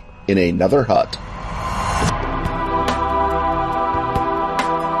emerge in another hut.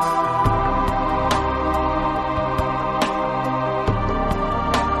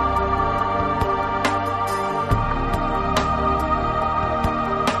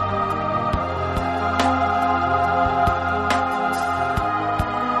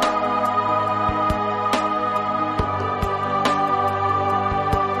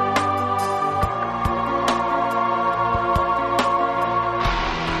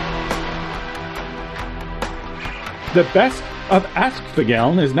 The best of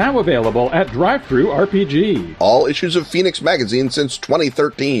Askfageln is now available at Drive-Thru RPG. All issues of Phoenix Magazine since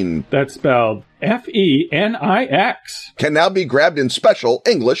 2013. That's spelled F-E-N-I-X. Can now be grabbed in special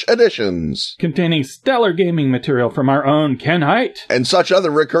English editions. Containing stellar gaming material from our own Ken Hite. And such other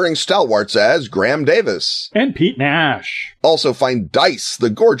recurring stalwarts as Graham Davis. And Pete Nash. Also find Dice,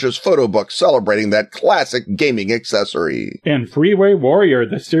 the gorgeous photo book celebrating that classic gaming accessory. And Freeway Warrior,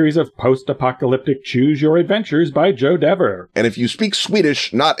 the series of post-apocalyptic choose-your-adventures by Joe Dever. And if you speak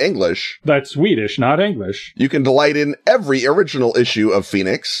Swedish, not English... That's Swedish, not English. You can delight in every original issue of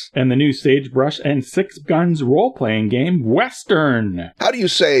Phoenix. And the new Sagebrush and Six Guns role-playing game, Western. How do you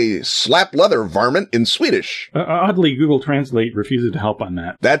say slap leather varmint in Swedish? Oddly, Google Translate refuses to help on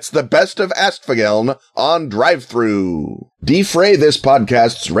that. That's the best of Askfageln on Drive-Thru. Defray this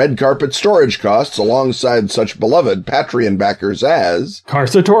podcast's red carpet storage costs alongside such beloved Patreon backers as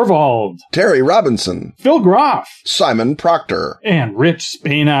Karsa Torvald, Terry Robinson, Phil Groff, Simon Proctor, and Rich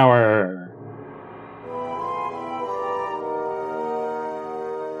Spainhour.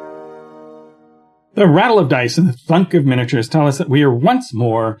 The rattle of dice and the thunk of miniatures tell us that we are once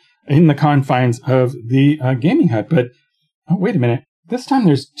more in the confines of the gaming hut. But, oh, wait a minute. This time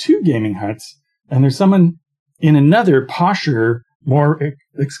there's two gaming huts, and there's someone in another posher, more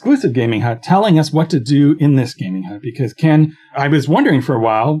exclusive gaming hut telling us what to do in this gaming hut. Because, Ken, I was wondering for a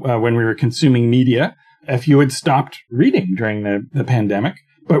while when we were consuming media if you had stopped reading during the pandemic.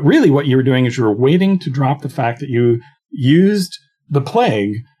 But really what you were doing is you were waiting to drop the fact that you used the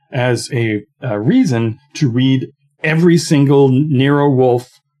plague as a reason to read every single Nero Wolfe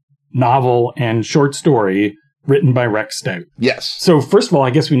novel and short story written by Rex Stout. Yes. So first of all, I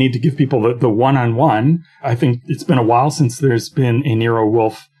guess we need to give people the one-on-one. I think it's been a while since there's been a Nero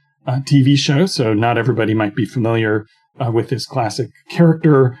Wolfe TV show, so not everybody might be familiar with this classic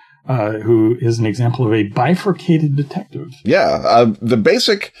character who is an example of a bifurcated detective. Yeah. The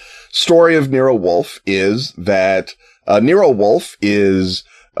basic story of Nero Wolfe is that Nero Wolfe is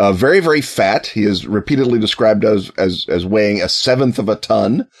very, very fat. He is repeatedly described as weighing 1/7 of a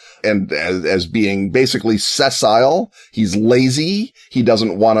ton and as being basically sessile. He's lazy. He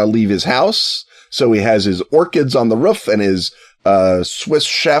doesn't want to leave his house. So he has his orchids on the roof and his Swiss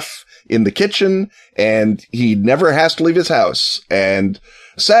chef in the kitchen, and he never has to leave his house. And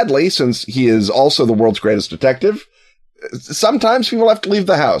sadly, since he is also the world's greatest detective, sometimes people have to leave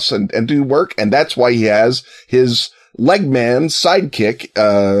the house and do work. And that's why he has his legman sidekick,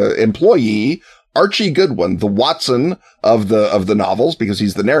 employee, Archie Goodwin, the Watson of the novels, because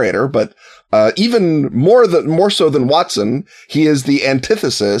he's the narrator. But, even more so than Watson, he is the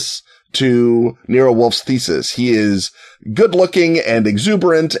antithesis to Nero Wolfe's thesis. He is good looking and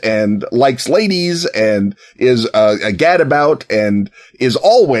exuberant and likes ladies and is a gadabout and is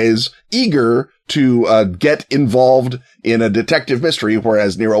always eager to get involved in a detective mystery,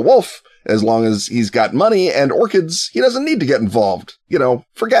 whereas Nero Wolfe, as long as he's got money and orchids, he doesn't need to get involved.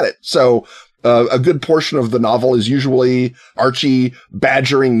 Forget it. So a good portion of the novel is usually Archie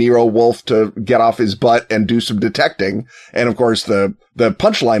badgering Nero Wolfe to get off his butt and do some detecting. And of course, the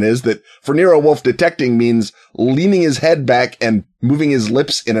punchline is that for Nero Wolfe, detecting means leaning his head back and moving his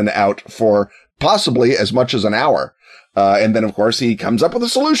lips in and out for possibly as much as an hour. And then, of course, he comes up with a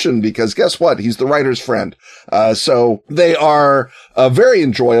solution because guess what? He's the writer's friend. So they are very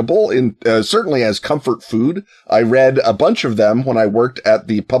enjoyable, certainly as comfort food. I read a bunch of them when I worked at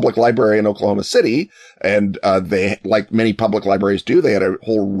the public library in Oklahoma City. And they, like many public libraries do, they had a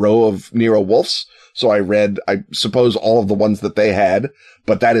whole row of Nero Wolfes. So I read, I suppose, all of the ones that they had.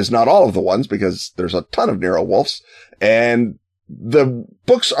 But that is not all of the ones because there's a ton of Nero Wolfes. And the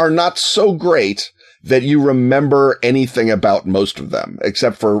books are not so great that you remember anything about most of them,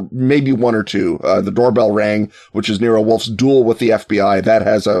 except for maybe one or two. The Doorbell Rang, which is Nero Wolfe's duel with the FBI, that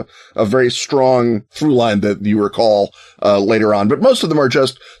has a very strong through line that you recall later on. But most of them are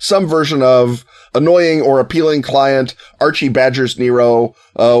just some version of annoying or appealing client. Archie badgers Nero.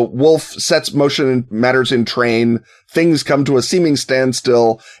 Wolfe sets motion matters in train. Things come to a seeming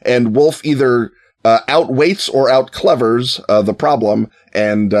standstill, and Wolfe either outweights or outclevers the problem,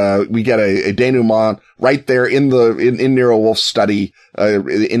 and we get a denouement right there in Nero Wolfe's study,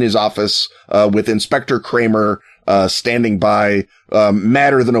 in his office, with Inspector Kramer standing by,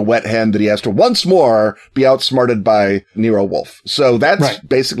 madder than a wet hen, that he has to once more be outsmarted by Nero Wolfe. So that's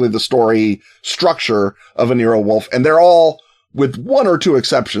basically the story structure of a Nero Wolfe, and they're all, with one or two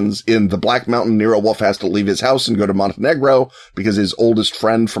exceptions, in the Black Mountain, Nero Wolfe has to leave his house and go to Montenegro because his oldest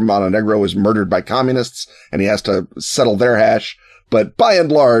friend from Montenegro was murdered by communists and he has to settle their hash. But by and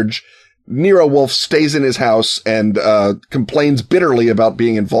large, Nero Wolfe stays in his house and complains bitterly about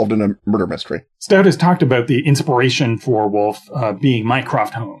being involved in a murder mystery. Stout has talked about the inspiration for Wolfe being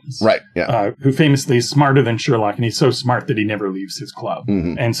Mycroft Holmes. Right, yeah. Who famously is smarter than Sherlock, and he's so smart that he never leaves his club.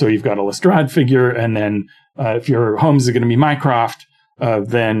 Mm-hmm. And so you've got a Lestrade figure, and then if your Holmes is going to be Mycroft,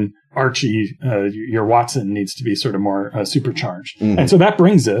 then Archie, your Watson, needs to be sort of more supercharged. Mm-hmm. And so that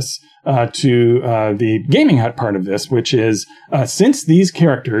brings us to the Gaming Hut part of this, which is since these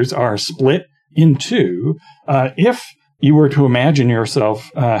characters are split in two, if you were to imagine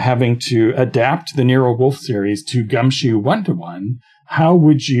yourself having to adapt the Nero Wolfe series to Gumshoe 1-to-1, how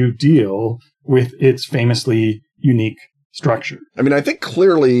would you deal with its famously unique structure? I mean, I think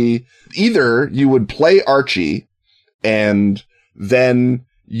clearly either you would play Archie and then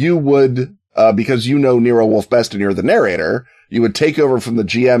you would, because you know Nero Wolfe best and you're the narrator, you would take over from the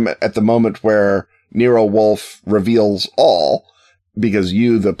GM at the moment where Nero Wolfe reveals all, because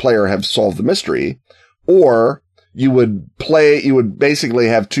you, the player, have solved the mystery. Or you would basically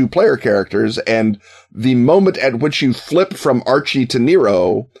have two player characters, and the moment at which you flip from Archie to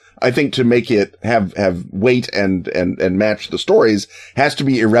Nero, I think to make it have weight and match the stories, has to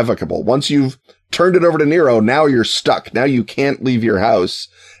be irrevocable. Once you've turned it over to Nero, now you're stuck. Now you can't leave your house,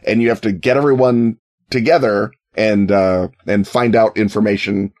 and you have to get everyone together and find out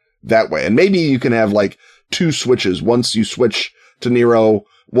information that way. And maybe you can have like two switches. Once you switch to Nero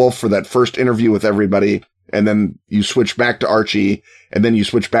Wolfe for that first interview with everybody, and then you switch back to Archie, and then you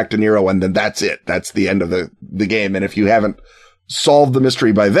switch back to Nero, and then that's it. That's the end of the game. And if you haven't solved the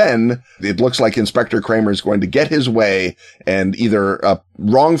mystery by then, it looks like Inspector Kramer is going to get his way and either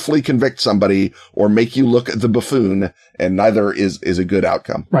wrongfully convict somebody or make you look at the buffoon, and neither is a good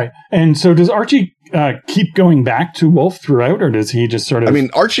outcome. Right. And so does Archie keep going back to Wolf throughout, or does he just sort of... I mean,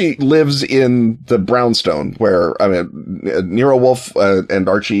 Archie lives in the brownstone where, Nero Wolf and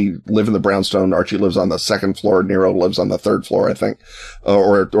Archie live in the brownstone. Archie lives on the second floor. Nero lives on the third floor, I think,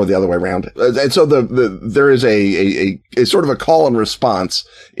 or the other way around. And so there is a sort of a call and response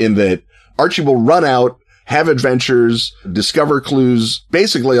in that Archie will run out, have adventures, discover clues.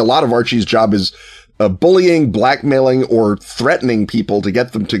 Basically, a lot of Archie's job is bullying, blackmailing, or threatening people to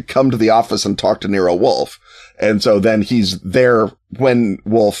get them to come to the office and talk to Nero Wolf. And so then he's there when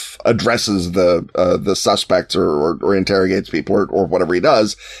Wolf addresses the suspects or interrogates people or whatever he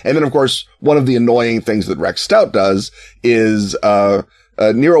does. And then, of course, one of the annoying things that Rex Stout does is,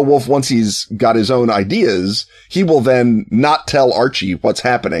 Nero Wolf, once he's got his own ideas, he will then not tell Archie what's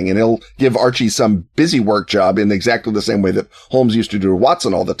happening, and he'll give Archie some busy work job in exactly the same way that Holmes used to do to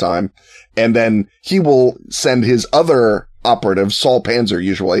Watson all the time. And then he will send his other operative, Saul Panzer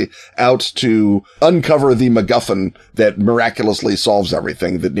usually, out to uncover the MacGuffin that miraculously solves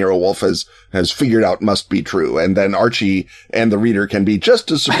everything that Nero Wolf has figured out must be true. And then Archie and the reader can be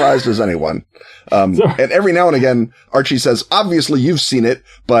just as surprised as anyone. And every now and again, Archie says, obviously you've seen it,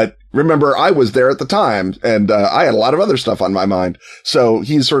 but remember I was there at the time and I had a lot of other stuff on my mind. So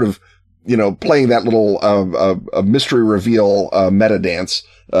he's sort of, playing that little mystery reveal meta dance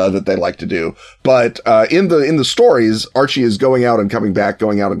that they like to do. But in the stories, Archie is going out and coming back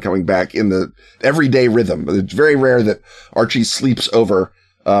in the everyday rhythm. It's very rare that Archie sleeps over.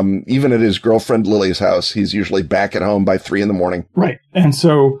 Even at his girlfriend Lily's house, he's usually back at home by 3 a.m. Right. And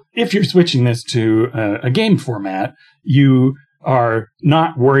so if you're switching this to a game format, you are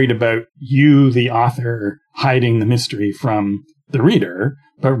not worried about you, the author, hiding the mystery from the reader,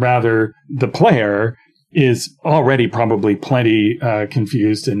 but rather the player is already probably plenty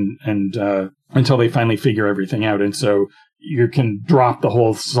confused and until they finally figure everything out. And so you can drop the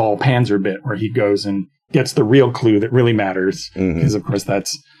whole Saul Panzer bit where he goes and gets the real clue that really matters. Because, of course,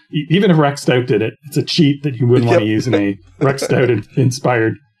 that's... Even if Rex Stout did it, it's a cheat that you wouldn't want to use in a Rex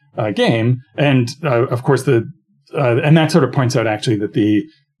Stout-inspired game. And, of course, and that sort of points out, actually, that the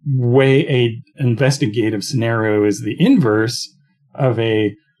way a investigative scenario is the inverse of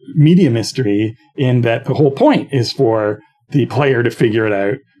a media mystery, in that the whole point is for the player to figure it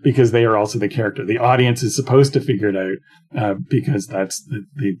out because they are also the character. The audience is supposed to figure it out because that's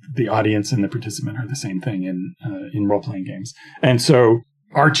the audience and the participant are the same thing in role-playing games. And so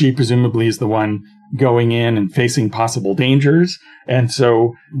Archie presumably is the one going in and facing possible dangers. And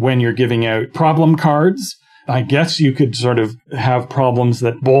so when you're giving out problem cards, I guess you could sort of have problems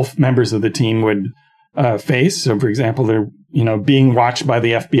that both members of the team would face. So, for example, they're being watched by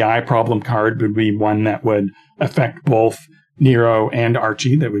the FBI problem card would be one that would affect both Nero and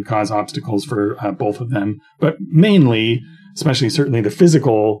Archie, that would cause obstacles for both of them. But mainly, certainly the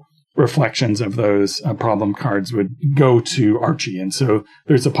physical reflections of those problem cards would go to Archie. And so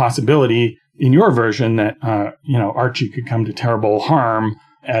there's a possibility in your version that, Archie could come to terrible harm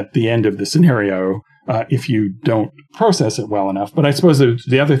at the end of the scenario if you don't process it well enough. But I suppose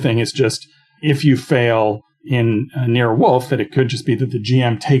the other thing is just if you fail in Nero Wolf, that it could just be that the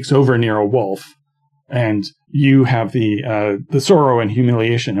GM takes over Nero Wolf and you have the sorrow and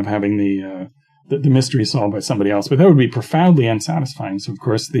humiliation of having the mystery solved by somebody else. But that would be profoundly unsatisfying. So, of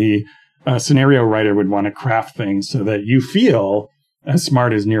course, the scenario writer would want to craft things so that you feel as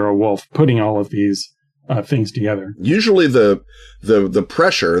smart as Nero Wolf putting all of these things together. Usually the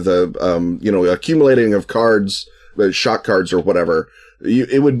pressure, accumulating of cards, shot cards or whatever,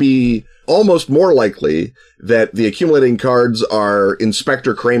 it would be almost more likely that the accumulating cards are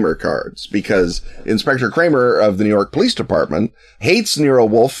Inspector Kramer cards, because Inspector Kramer of the New York Police Department hates Nero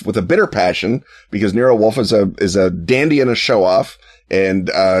Wolf with a bitter passion because Nero Wolf is a dandy and a show-off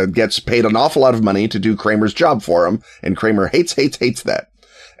and gets paid an awful lot of money to do Kramer's job for him, and Kramer hates that.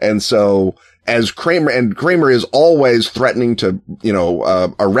 And so as Kramer is always threatening to,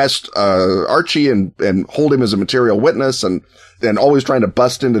 arrest Archie and hold him as a material witness and always trying to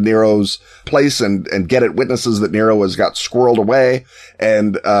bust into Nero's place and get at witnesses that Nero has got squirreled away.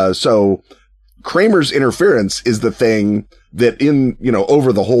 And so Kramer's interference is the thing that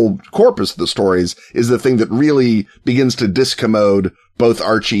over the whole corpus of the stories is the thing that really begins to discommode both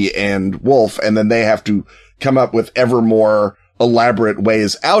Archie and Wolf. And then they have to come up with ever more elaborate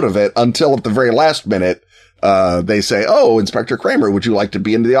ways out of it until at the very last minute, they say, "Oh, Inspector Kramer, would you like to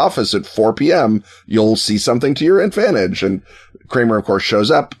be into the office at 4 p.m.? You'll see something to your advantage." And Kramer, of course, shows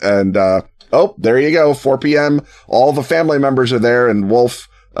up and, there you go, 4 p.m. All the family members are there and Wolf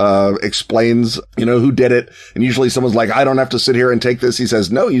explains, who did it. And usually someone's like, I don't have to sit here and take this. He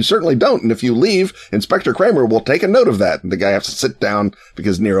says, no, you certainly don't. And if you leave, Inspector Kramer will take a note of that. And the guy has to sit down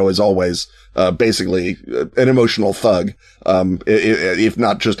because Nero is always basically an emotional thug, if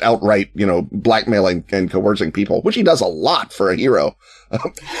not just outright, blackmailing and coercing people, which he does a lot for a hero.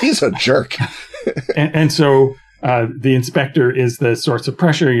 He's a jerk. and so the inspector is the source of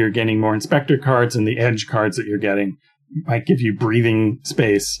pressure. You're getting more inspector cards, and the edge cards that you're getting might give you breathing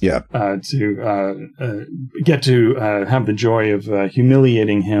space to get to have the joy of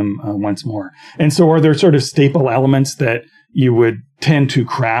humiliating him once more. And so are there sort of staple elements that you would tend to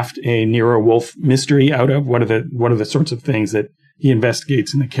craft a Nero Wolfe mystery out of? What are the sorts of things that he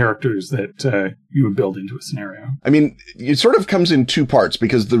investigates in the characters that you would build into a scenario? I mean, it sort of comes in two parts,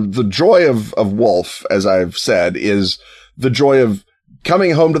 because the joy of Wolfe, as I've said, is the joy of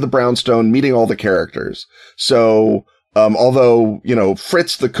coming home to the brownstone, meeting all the characters. So, although,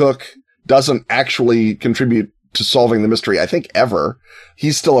 Fritz the cook doesn't actually contribute to solving the mystery, I think, ever,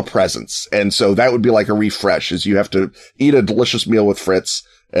 he's still a presence. And so that would be like a refresh, is you have to eat a delicious meal with Fritz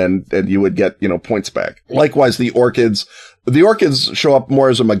and you would get, points back. Likewise, the orchids show up more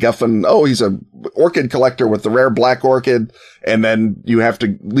as a MacGuffin. Oh, he's a orchid collector with the rare black orchid. And then you have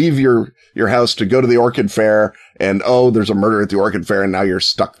to leave your house to go to the orchid fair. And oh, there's a murder at the orchid fair, and now you're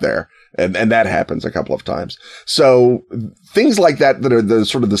stuck there. And that happens a couple of times. So things like that are the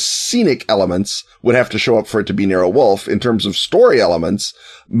sort of the scenic elements would have to show up for it to be Nero Wolfe. In terms of story elements,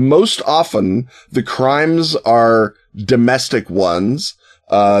 most often the crimes are domestic ones.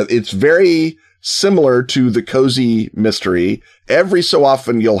 It's very similar to the cozy mystery. Every so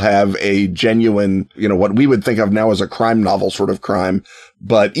often you'll have a genuine, what we would think of now as a crime novel sort of crime.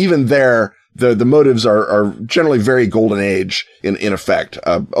 But even there, the motives are generally very golden age in effect.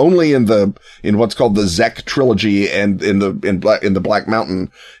 Only in what's called the Zek trilogy and in the Black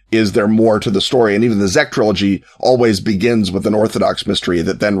Mountain is there more to the story. And even the Zek trilogy always begins with an orthodox mystery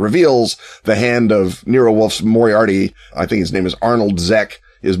that then reveals the hand of Nero Wolfe's Moriarty. I think his name is Arnold Zek,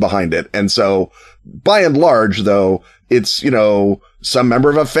 is behind it. And so by and large, though, it's, some member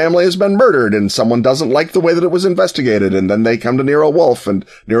of a family has been murdered and someone doesn't like the way that it was investigated. And then they come to Nero Wolfe, and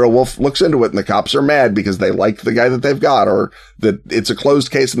Nero Wolfe looks into it, and the cops are mad because they like the guy that they've got, or that it's a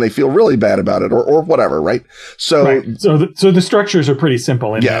closed case and they feel really bad about it, or whatever. Right. So, So the structures are pretty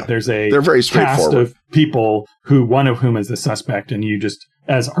simple in that they're very cast of people one of whom is the suspect. And you just,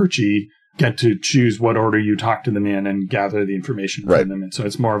 as Archie, get to choose what order you talk to them in and gather the information from them. And so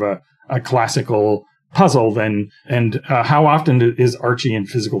it's more of a classical puzzle then. And how often is Archie in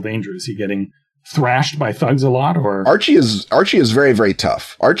physical danger? Is he getting thrashed by thugs a lot? Or Archie is very, very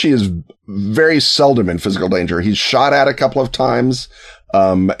tough. Archie is very seldom in physical danger. He's shot at a couple of times,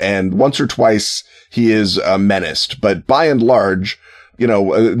 and once or twice he is menaced. But by and large,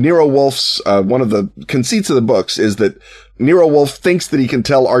 Nero Wolfe's one of the conceits of the books is that Nero Wolfe thinks that he can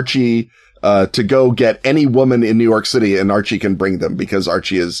tell Archie to go get any woman in New York City, and Archie can bring them because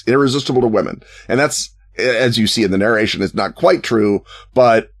Archie is irresistible to women. And that's, as you see in the narration, is not quite true,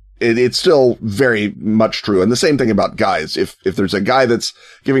 but it's still very much true. And the same thing about guys. If there's a guy that's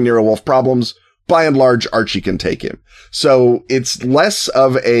giving Nero Wolfe problems, by and large, Archie can take him. So it's less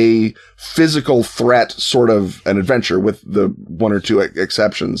of a physical threat sort of an adventure, with the one or two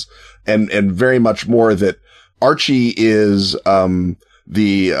exceptions, and very much more that Archie is,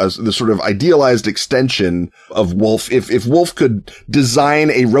 the sort of idealized extension of Wolfe. If Wolfe could design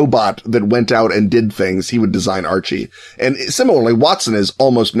a robot that went out and did things, he would design Archie. And similarly, Watson is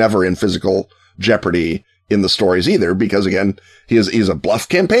almost never in physical jeopardy in the stories either, because again, he's a bluff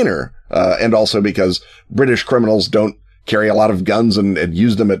campaigner, and also because British criminals don't carry a lot of guns and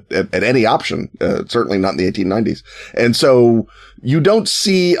use them at any option, certainly not in the 1890s. And so you don't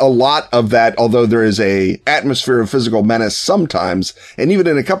see a lot of that, although there is a atmosphere of physical menace sometimes. And even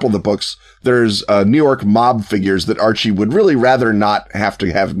in a couple of the books, there's New York mob figures that Archie would really rather not have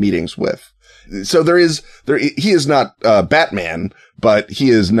to have meetings with. So he is not Batman, but he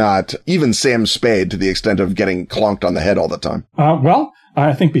is not even Sam Spade to the extent of getting clonked on the head all the time.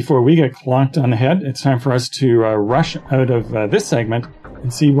 I think before we get clonked on the head, it's time for us to rush out of this segment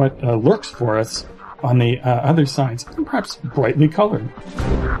and see what lurks for us on the other side, something perhaps brightly colored.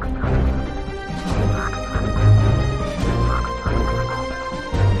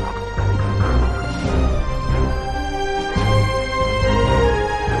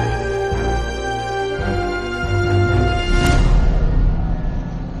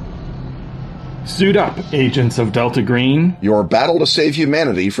 Suit up, agents of Delta Green. Your battle to save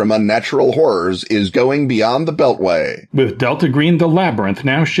humanity from unnatural horrors is going beyond the Beltway. With Delta Green The Labyrinth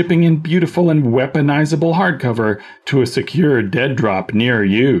now shipping in beautiful and weaponizable hardcover to a secure dead drop near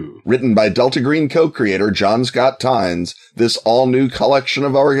you. Written by Delta Green co-creator John Scott Tynes, this all-new collection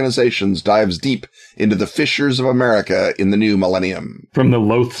of organizations dives deep into the fissures of America in the new millennium. From the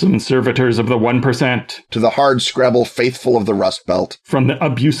loathsome servitors of the 1%, to the hard-scrabble faithful of the Rust Belt, from the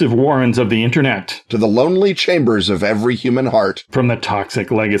abusive warrens of the internet, to the lonely chambers of every human heart, from the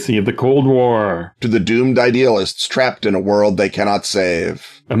toxic legacy of the Cold War, to the doomed idealists trapped in a world they cannot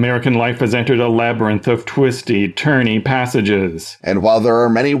save. American life has entered a labyrinth of twisty, turny passages. And while there are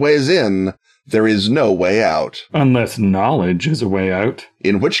many ways in, there is no way out. Unless knowledge is a way out.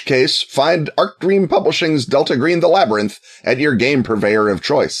 In which case, find Arc Dream Publishing's Delta Green The Labyrinth at your game purveyor of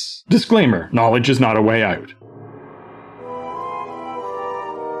choice. Disclaimer, knowledge is not a way out.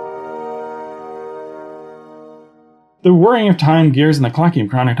 The whirring of time gears and the clacking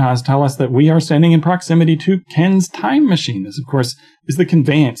of chronotas tell us that we are standing in proximity to Ken's time machine. This, of course, is the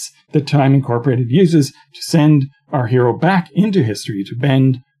conveyance that Time Incorporated uses to send our hero back into history to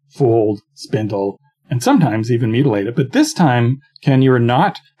bend, fold, spindle, and sometimes even mutilate it. But this time, Ken, you are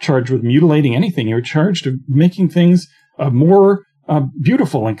not charged with mutilating anything. You're charged with making things more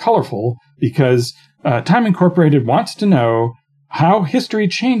beautiful and colorful, because Time Incorporated wants to know how history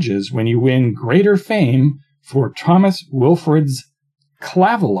changes when you win greater fame for Thomas Wilfred's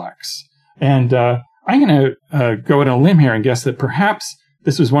Clavilux. And I'm going to go on a limb here and guess that perhaps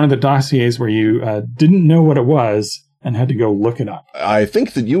this was one of the dossiers where you didn't know what it was and had to go look it up. I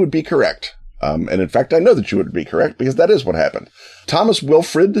think that you would be correct. And in fact, I know that you would be correct, because that is what happened. Thomas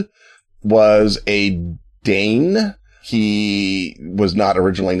Wilfred was a Dane. He was not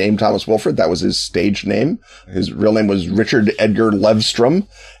originally named Thomas Wilfred. That was his stage name. His real name was Richard Edgar Levstrom,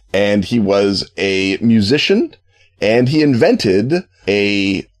 and he was a musician, and he invented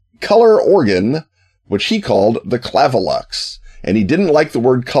a color organ, which he called the Clavilux. And he didn't like the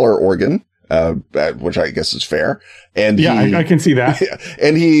word color organ, which I guess is fair. And I can see that.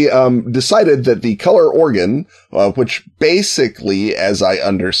 And he decided that the color organ, which basically, as I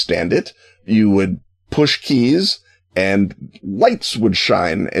understand it, you would push keys and lights would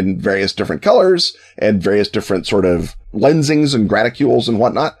shine in various different colors and various different sort of lensings and graticules and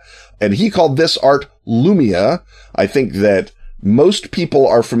whatnot. And he called this art Lumia. I think that most people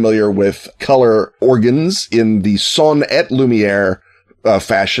are familiar with color organs in the son et lumiere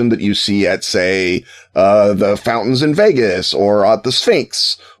fashion that you see at, say, the fountains in Vegas or at the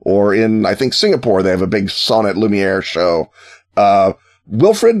Sphinx, or in, I think, Singapore, they have a big son et lumiere show.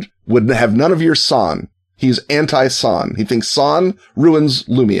 Wilfred would have none of your son. He's anti-son. He thinks son ruins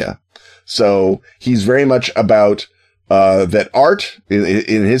Lumia. So he's very much about that art,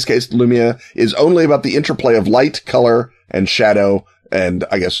 in his case, Lumia, is only about the interplay of light, color, and shadow, and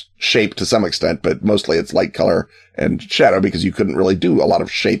I guess shape to some extent, but mostly it's light, color, and shadow, because you couldn't really do a lot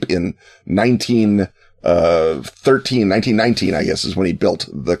of shape in 1919, I guess, is when he built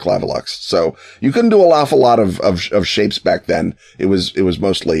the Clavilux. So you couldn't do an awful lot of shapes back then. It was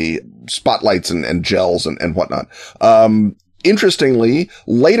mostly spotlights and gels and whatnot. Interestingly,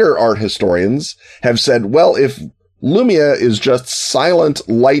 later art historians have said, well, if Lumia is just silent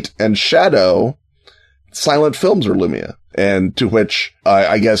light and shadow, silent films are Lumia. And to which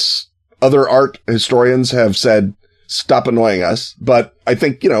I guess other art historians have said, stop annoying us. But I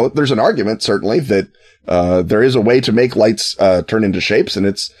think, there's an argument, certainly, that there is a way to make lights turn into shapes, and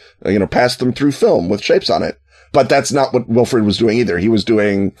it's, pass them through film with shapes on it. But that's not what Wilfred was doing either. He was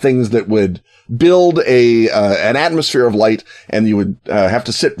doing things that would build an atmosphere of light, and you would have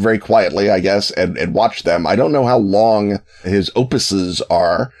to sit very quietly, I guess, and watch them. I don't know how long his opuses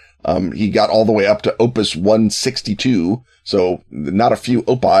are. He got all the way up to opus 162, so not a few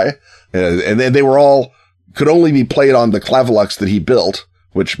opi. And then they were all, could only be played on the Clavilux that he built,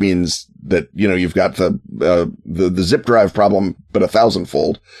 which means that, you've got the zip drive problem, but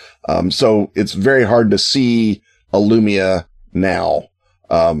 1,000-fold. So it's very hard to see a Lumia now.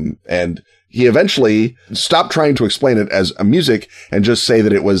 And he eventually stopped trying to explain it as a music and just say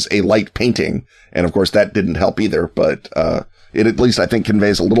that it was a light painting. And of course that didn't help either, but, it at least I think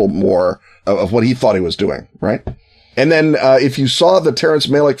conveys a little more of what he thought he was doing, right? And then, if you saw the Terrence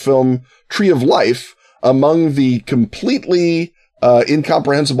Malick film Tree of Life, among the completely,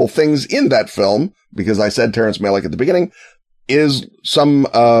 incomprehensible things in that film, because I said Terrence Malick at the beginning, is some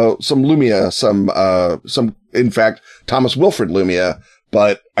Lumia, some, in fact, Thomas Wilfred Lumia,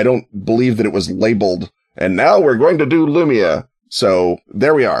 but I don't believe that it was labeled, and now we're going to do Lumia. So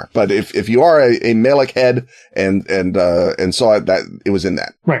there we are. But if you are a Malek head and saw it, that it was in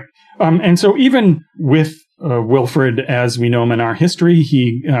that. Right. And so even with Wilfred, as we know him in our history,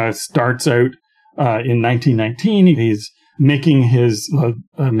 he starts out in 1919. He's making his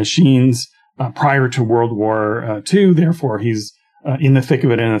machines prior to World War II. Therefore, he's in the thick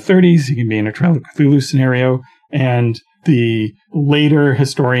of it in the 30s. He can be in a Trail of Cthulhu scenario. And the later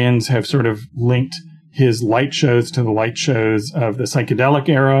historians have sort of linked his light shows to the light shows of the psychedelic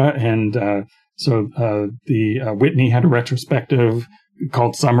era. And so Whitney had a retrospective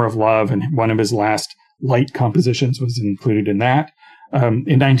called Summer of Love, and one of his last light compositions was included in that. In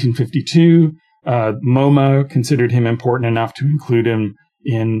 1952, MoMA considered him important enough to include him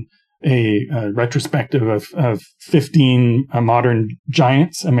in a retrospective of 15 modern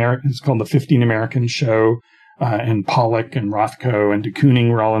giants. It's called the 15 Americans Show, and Pollock and Rothko and de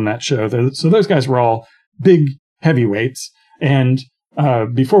Kooning were all in that show. So those guys were all big heavyweights. And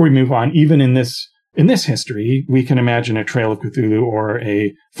before we move on, even in this history, we can imagine a Trail of Cthulhu or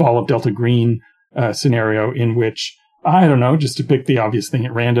a Fall of Delta Green scenario in which, I don't know, just to pick the obvious thing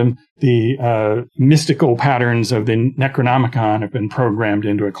at random, the mystical patterns of the Necronomicon have been programmed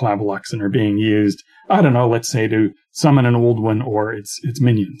into a Clavolux and are being used, I don't know, let's say to summon an old one or its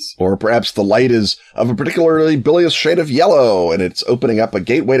minions. Or perhaps the light is of a particularly bilious shade of yellow and it's opening up a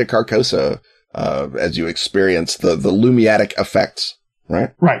gateway to Carcosa as you experience the Lumiatic effects,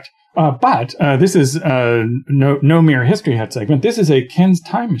 right? Right. But this is no mere History Hut segment. This is a Ken's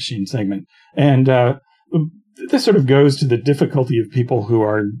Time Machine segment. And this sort of goes to the difficulty of people who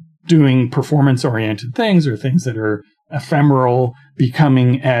are doing performance-oriented things or things that are ephemeral,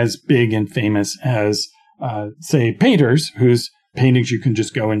 becoming as big and famous as, say, painters, whose paintings you can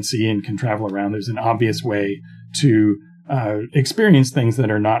just go and see and can travel around. There's an obvious way to experience things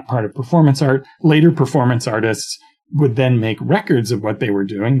that are not part of performance art. Later performance artists would then make records of what they were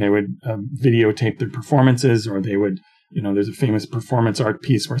doing. They would videotape their performances, or they would, there's a famous performance art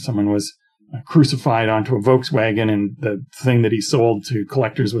piece where someone was crucified onto a Volkswagen, and the thing that he sold to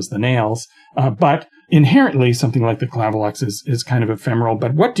collectors was the nails. But inherently, something like the Clavolux is kind of ephemeral.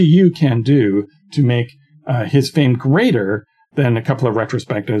 But what do you can do to make his fame greater than a couple of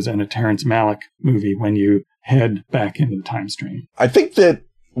retrospectives and a Terrence Malick movie when you head back into the time stream? I think that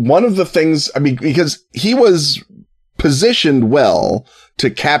one of the things, because he was positioned well to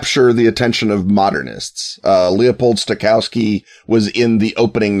capture the attention of modernists. Leopold Stokowski was in the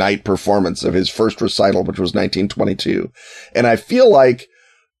opening night performance of his first recital, which was 1922. And I feel like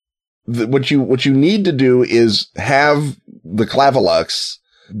what you need to do is have the Clavolux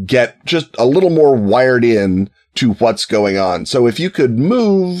get just a little more wired in to what's going on. So if you could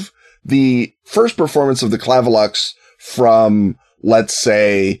move the first performance of the Clavolux from, let's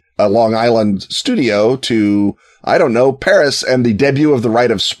say, a Long Island studio to, I don't know, Paris and the debut of The Rite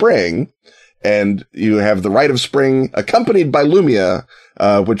of Spring. And you have The Rite of Spring accompanied by Lumia,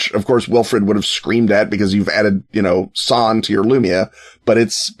 which of course Wilfred would have screamed at because you've added, Son to your Lumia, but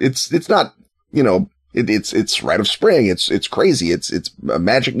it's not, it's Rite of Spring. It's crazy. It's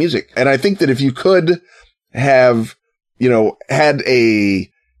magic music. And I think that if you could have, had a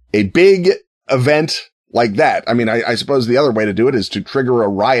big event like that, I suppose the other way to do it is to trigger a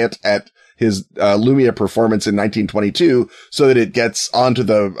riot at his Lumia performance in 1922 so that it gets onto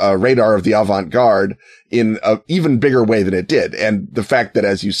the radar of the avant-garde in an even bigger way than it did. And the fact that,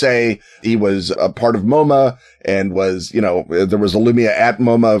 as you say, he was a part of MoMA and was, there was a Lumia at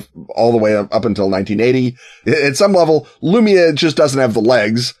MoMA all the way up until 1980. At some level, Lumia just doesn't have the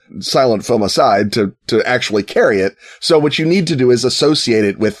legs, silent film aside, to actually carry it. So what you need to do is associate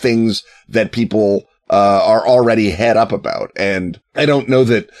it with things that people are already head up about. And I don't know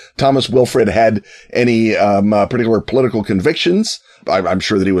that Thomas Wilfred had any particular political convictions. I'm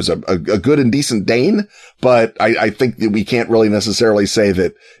sure that he was a good and decent Dane, but I think that we can't really necessarily say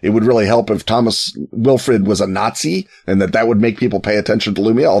that it would really help if Thomas Wilfred was a Nazi and that would make people pay attention to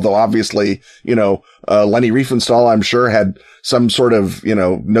Lumia. Although obviously, Leni Riefenstahl, I'm sure, had some sort of,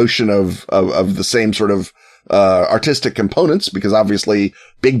 notion of the same sort of artistic components, because obviously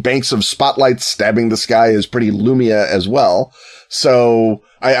big banks of spotlights stabbing the sky is pretty Lumia as well. So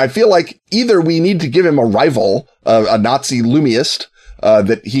I feel like either we need to give him a rival, a Nazi Lumiist,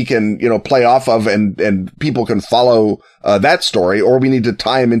 that he can, play off of and people can follow, that story, or we need to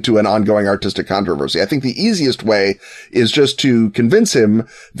tie him into an ongoing artistic controversy. I think the easiest way is just to convince him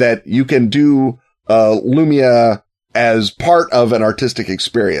that you can do, Lumia as part of an artistic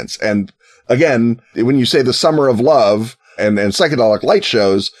experience. And again, when you say the Summer of Love and psychedelic light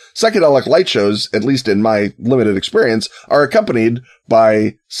shows, at least in my limited experience, are accompanied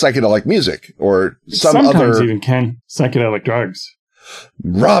by psychedelic music or sometimes even psychedelic drugs.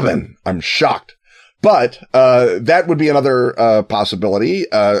 Robin, I'm shocked. But that would be another possibility,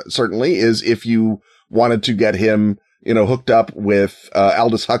 certainly, is if you wanted to get him, hooked up with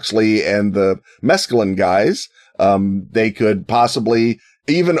Aldous Huxley and the mescaline guys. They could possibly,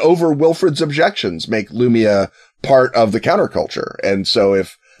 even over Wilfred's objections, make Lumia part of the counterculture. And so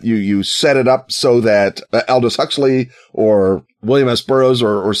if you set it up so that Aldous Huxley or William S. Burroughs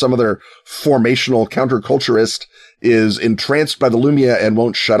or some other formational counterculturist is entranced by the Lumia and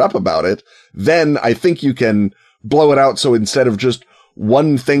won't shut up about it, then I think you can blow it out. So instead of just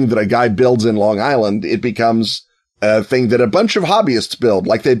one thing that a guy builds in Long Island, it becomes a thing that a bunch of hobbyists build,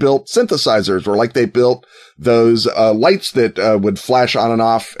 like they built synthesizers or like they built those lights that would flash on and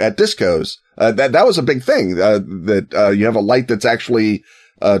off at discos. That was a big thing, that you have a light that's actually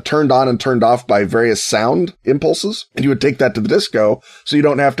turned on and turned off by various sound impulses. And you would take that to the disco, so you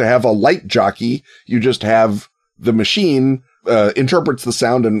don't have to have a light jockey. You just have the machine interprets the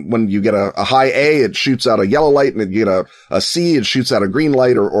sound, and when you get a high A, it shoots out a yellow light, and you get a C, it shoots out a green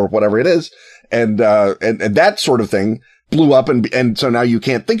light or whatever it is. And that sort of thing blew up. And so now you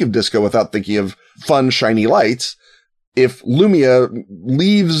can't think of disco without thinking of fun, shiny lights. If Lumia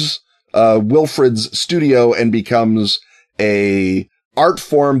leaves Wilfred's studio and becomes a art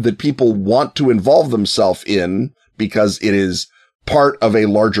form that people want to involve themselves in because it is part of a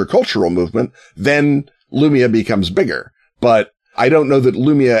larger cultural movement, then Lumia becomes bigger. But I don't know that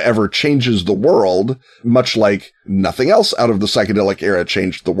Lumia ever changes the world, much like nothing else out of the psychedelic era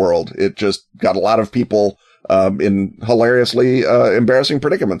changed the world. It just got a lot of people in hilariously embarrassing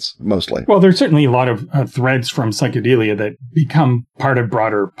predicaments, mostly. Well, there's certainly a lot of threads from psychedelia that become part of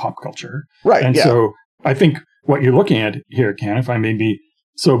broader pop culture. Right. And so I think what you're looking at here, Ken, if I may be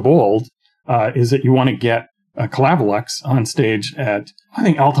so bold, is that you want to get Clavilux on stage at, I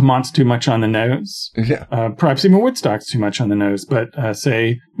think Altamont's too much on the nose. Yeah. Perhaps even Woodstock's too much on the nose, but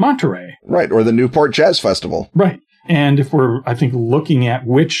say Monterey. Right. Or the Newport Jazz Festival. Right. And if we're, I think, looking at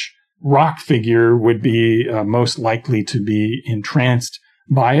which rock figure would be most likely to be entranced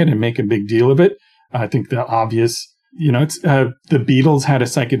by it and make a big deal of it, I think the obvious, it's the Beatles had a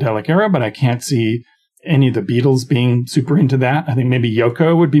psychedelic era, but I can't see any of the Beatles being super into that. I think maybe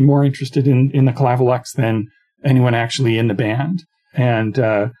Yoko would be more interested in the Clavilux than anyone actually in the band. And,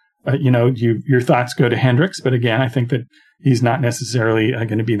 your thoughts go to Hendrix, but again, I think that he's not necessarily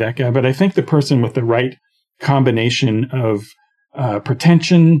going to be that guy. But I think the person with the right combination of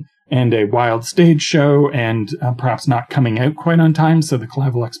pretension and a wild stage show and perhaps not coming out quite on time, so the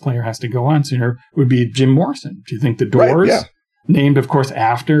Clavilux player has to go on sooner, would be Jim Morrison. Do you think the Doors, named, of course,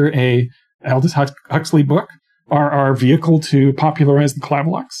 after a Aldous Huxley book, are our vehicle to popularize the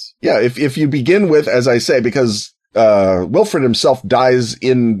Clavilux? Yeah, if you begin with, as I say, because Wilfred himself dies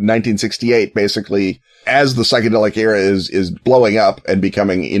in 1968, basically, as the psychedelic era is blowing up and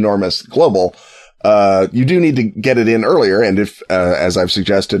becoming enormous global, you do need to get it in earlier. And if, as I've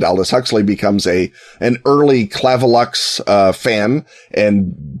suggested, Aldous Huxley becomes an early Clavilux fan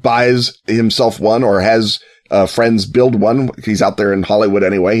and buys himself one or has friends build one. He's out there in Hollywood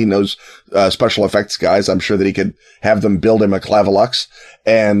anyway. He knows special effects guys. I'm sure that he could have them build him a Clavilux.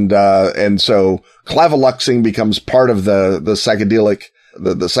 And so Claviluxing becomes part of the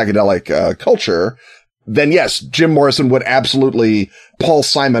psychedelic culture. Then yes, Jim Morrison would absolutely Paul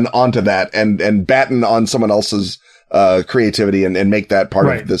Simon onto that and batten on someone else's creativity and make that part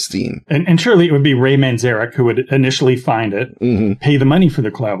of this scene. And surely it would be Ray Manzarek who would initially find it, pay the money for the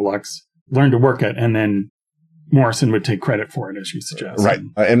Clavilux, learn to work it, and then Morrison would take credit for it, as you suggest. Right.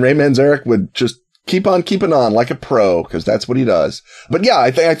 And Ray Manzarek would just keep on keeping on like a pro, because that's what he does. But yeah,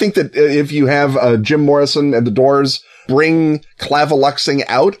 I think that if you have Jim Morrison and the Doors bring Claviluxing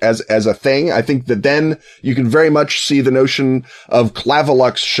out as a thing, I think that then you can very much see the notion of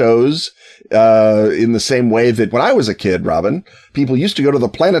Clavilux shows in the same way that when I was a kid, Robin, people used to go to the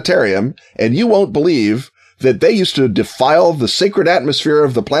planetarium, and you won't believe that they used to defile the sacred atmosphere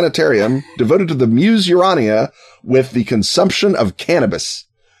of the planetarium devoted to the muse Urania with the consumption of cannabis.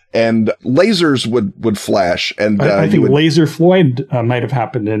 And lasers would flash. And I think Laser Floyd might have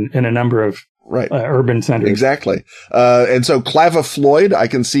happened in a number of urban centers. Exactly. And so Clava Floyd, I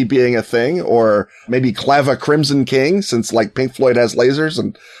can see being a thing, or maybe Clava Crimson King, since like Pink Floyd has lasers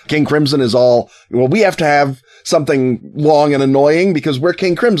and King Crimson is all, well, we have to have something long and annoying because we're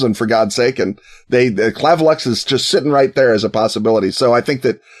King Crimson, for God's sake. And the Clavilux is just sitting right there as a possibility. So I think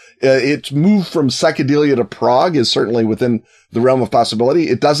that its move from psychedelia to prog is certainly within the realm of possibility.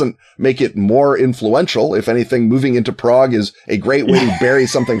 It doesn't make it more influential. If anything, moving into prog is a great way to bury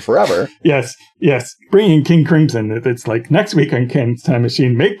something forever. Yes. Bringing King Crimson. It's like next week on Ken's Time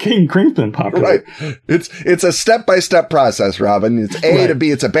Machine, make King Crimson popular. Right. It's a step-by-step process, Robin. It's A to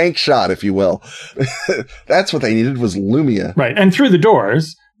B. It's a bank shot, if you will. That's what they needed was Lumia. Right. And through the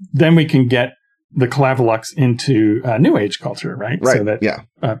doors, then we can get the Clavulux into New Age culture, right? Right. So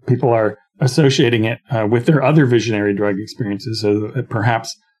that people are associating it with their other visionary drug experiences. So that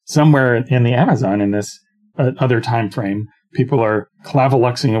perhaps somewhere in the Amazon in this other time frame, people are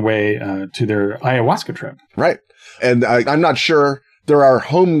Clavuluxing away to their ayahuasca trip. Right. And I'm not sure. There are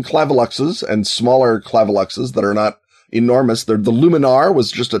home Clavuluxes and smaller Clavuluxes that are not enormous. The Luminar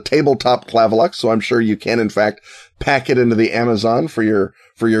was just a tabletop Clavulux, so I'm sure you can, in fact, pack it into the Amazon for your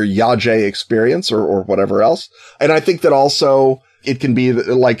Yaje experience or whatever else. And I think that also it can be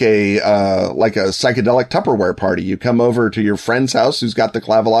like a psychedelic Tupperware party. You come over to your friend's house who's got the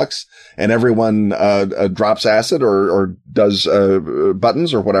Clavulux, and everyone drops acid or does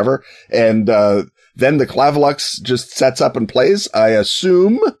buttons or whatever, and then the Clavulux just sets up and plays. I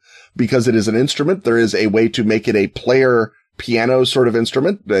assume, because it is an instrument, there is a way to make it a player piano sort of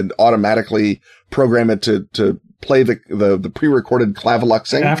instrument and automatically program it to play the pre-recorded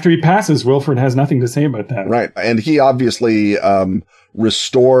Clavuluxing. After he passes, Wilfred has nothing to say about that. Right. And he obviously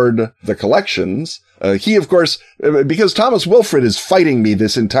restored the collections. He, of course, because Thomas Wilfred is fighting me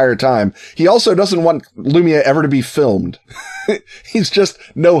this entire time, he also doesn't want Lumia ever to be filmed. He's just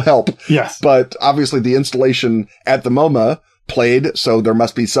no help. Yes. But obviously the installation at the MoMA played, so there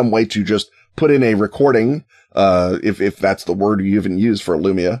must be some way to just put in a recording, if that's the word you even use for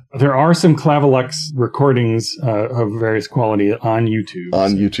Lumia. There are some Clavulux recordings of various quality on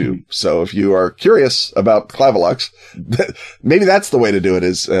YouTube. So if you are curious about Clavulux, maybe that's the way to do it,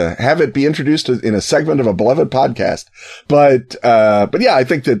 is have it be introduced in a segment of a beloved podcast. But yeah, I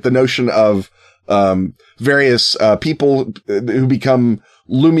think that the notion of various people who become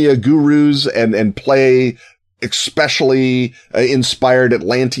Lumia gurus and play especially inspired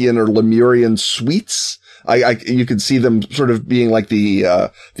Atlantean or Lemurian suites. You could see them sort of being like the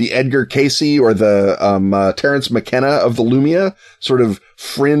Edgar Cayce or the Terence McKenna of the Lumia, sort of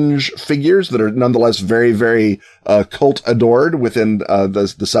fringe figures that are nonetheless very, very cult adored within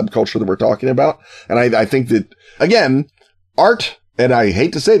the subculture that we're talking about. And I think that, again, art, and I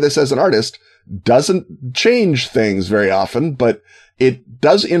hate to say this as an artist, doesn't change things very often, but it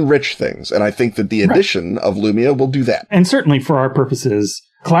does enrich things. And I think that the addition of Lumia will do that. And certainly for our purposes,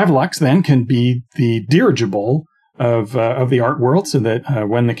 Clavulux then can be the dirigible of the art world, so that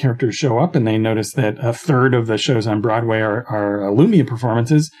when the characters show up and they notice that a third of the shows on Broadway are Lumia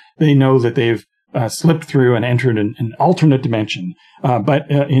performances, they know that they've slipped through and entered an alternate dimension. But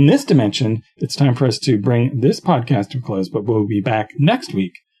in this dimension, it's time for us to bring this podcast to a close, but we'll be back next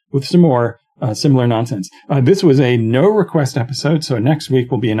week with some more similar nonsense. This was a no request episode, so next week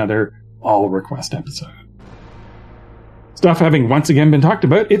will be another all request episode. Stuff having once again been talked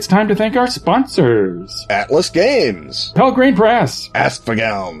about, it's time to thank our sponsors. Atlas Games, Pelgrane Press,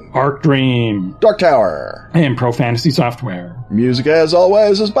 Asphagelm, Arc Dream, Dark Tower, and Pro Fantasy Software. Music, as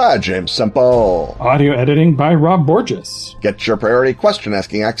always, is by James Semple. Audio editing by Rob Borges. Get your priority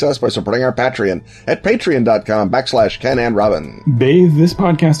question-asking access by supporting our Patreon at patreon.com/Ken and Robin. Bathe this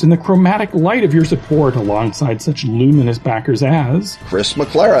podcast in the chromatic light of your support alongside such luminous backers as Chris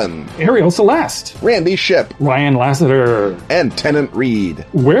McLaren, Ariel Celeste, Randy Ship, Ryan Lassiter, and Tennant Reed.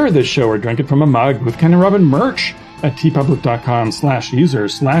 Wear this show or drink it from a mug with Ken and Robin merch at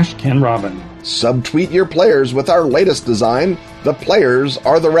tpublic.com/user/Ken Robin. Subtweet your players with our latest design. The players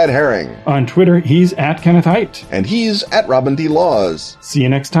are the red herring. On Twitter, he's at Kenneth Hite. And he's at Robin D. Laws. See you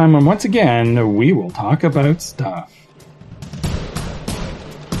next time, and once again, we will talk about stuff.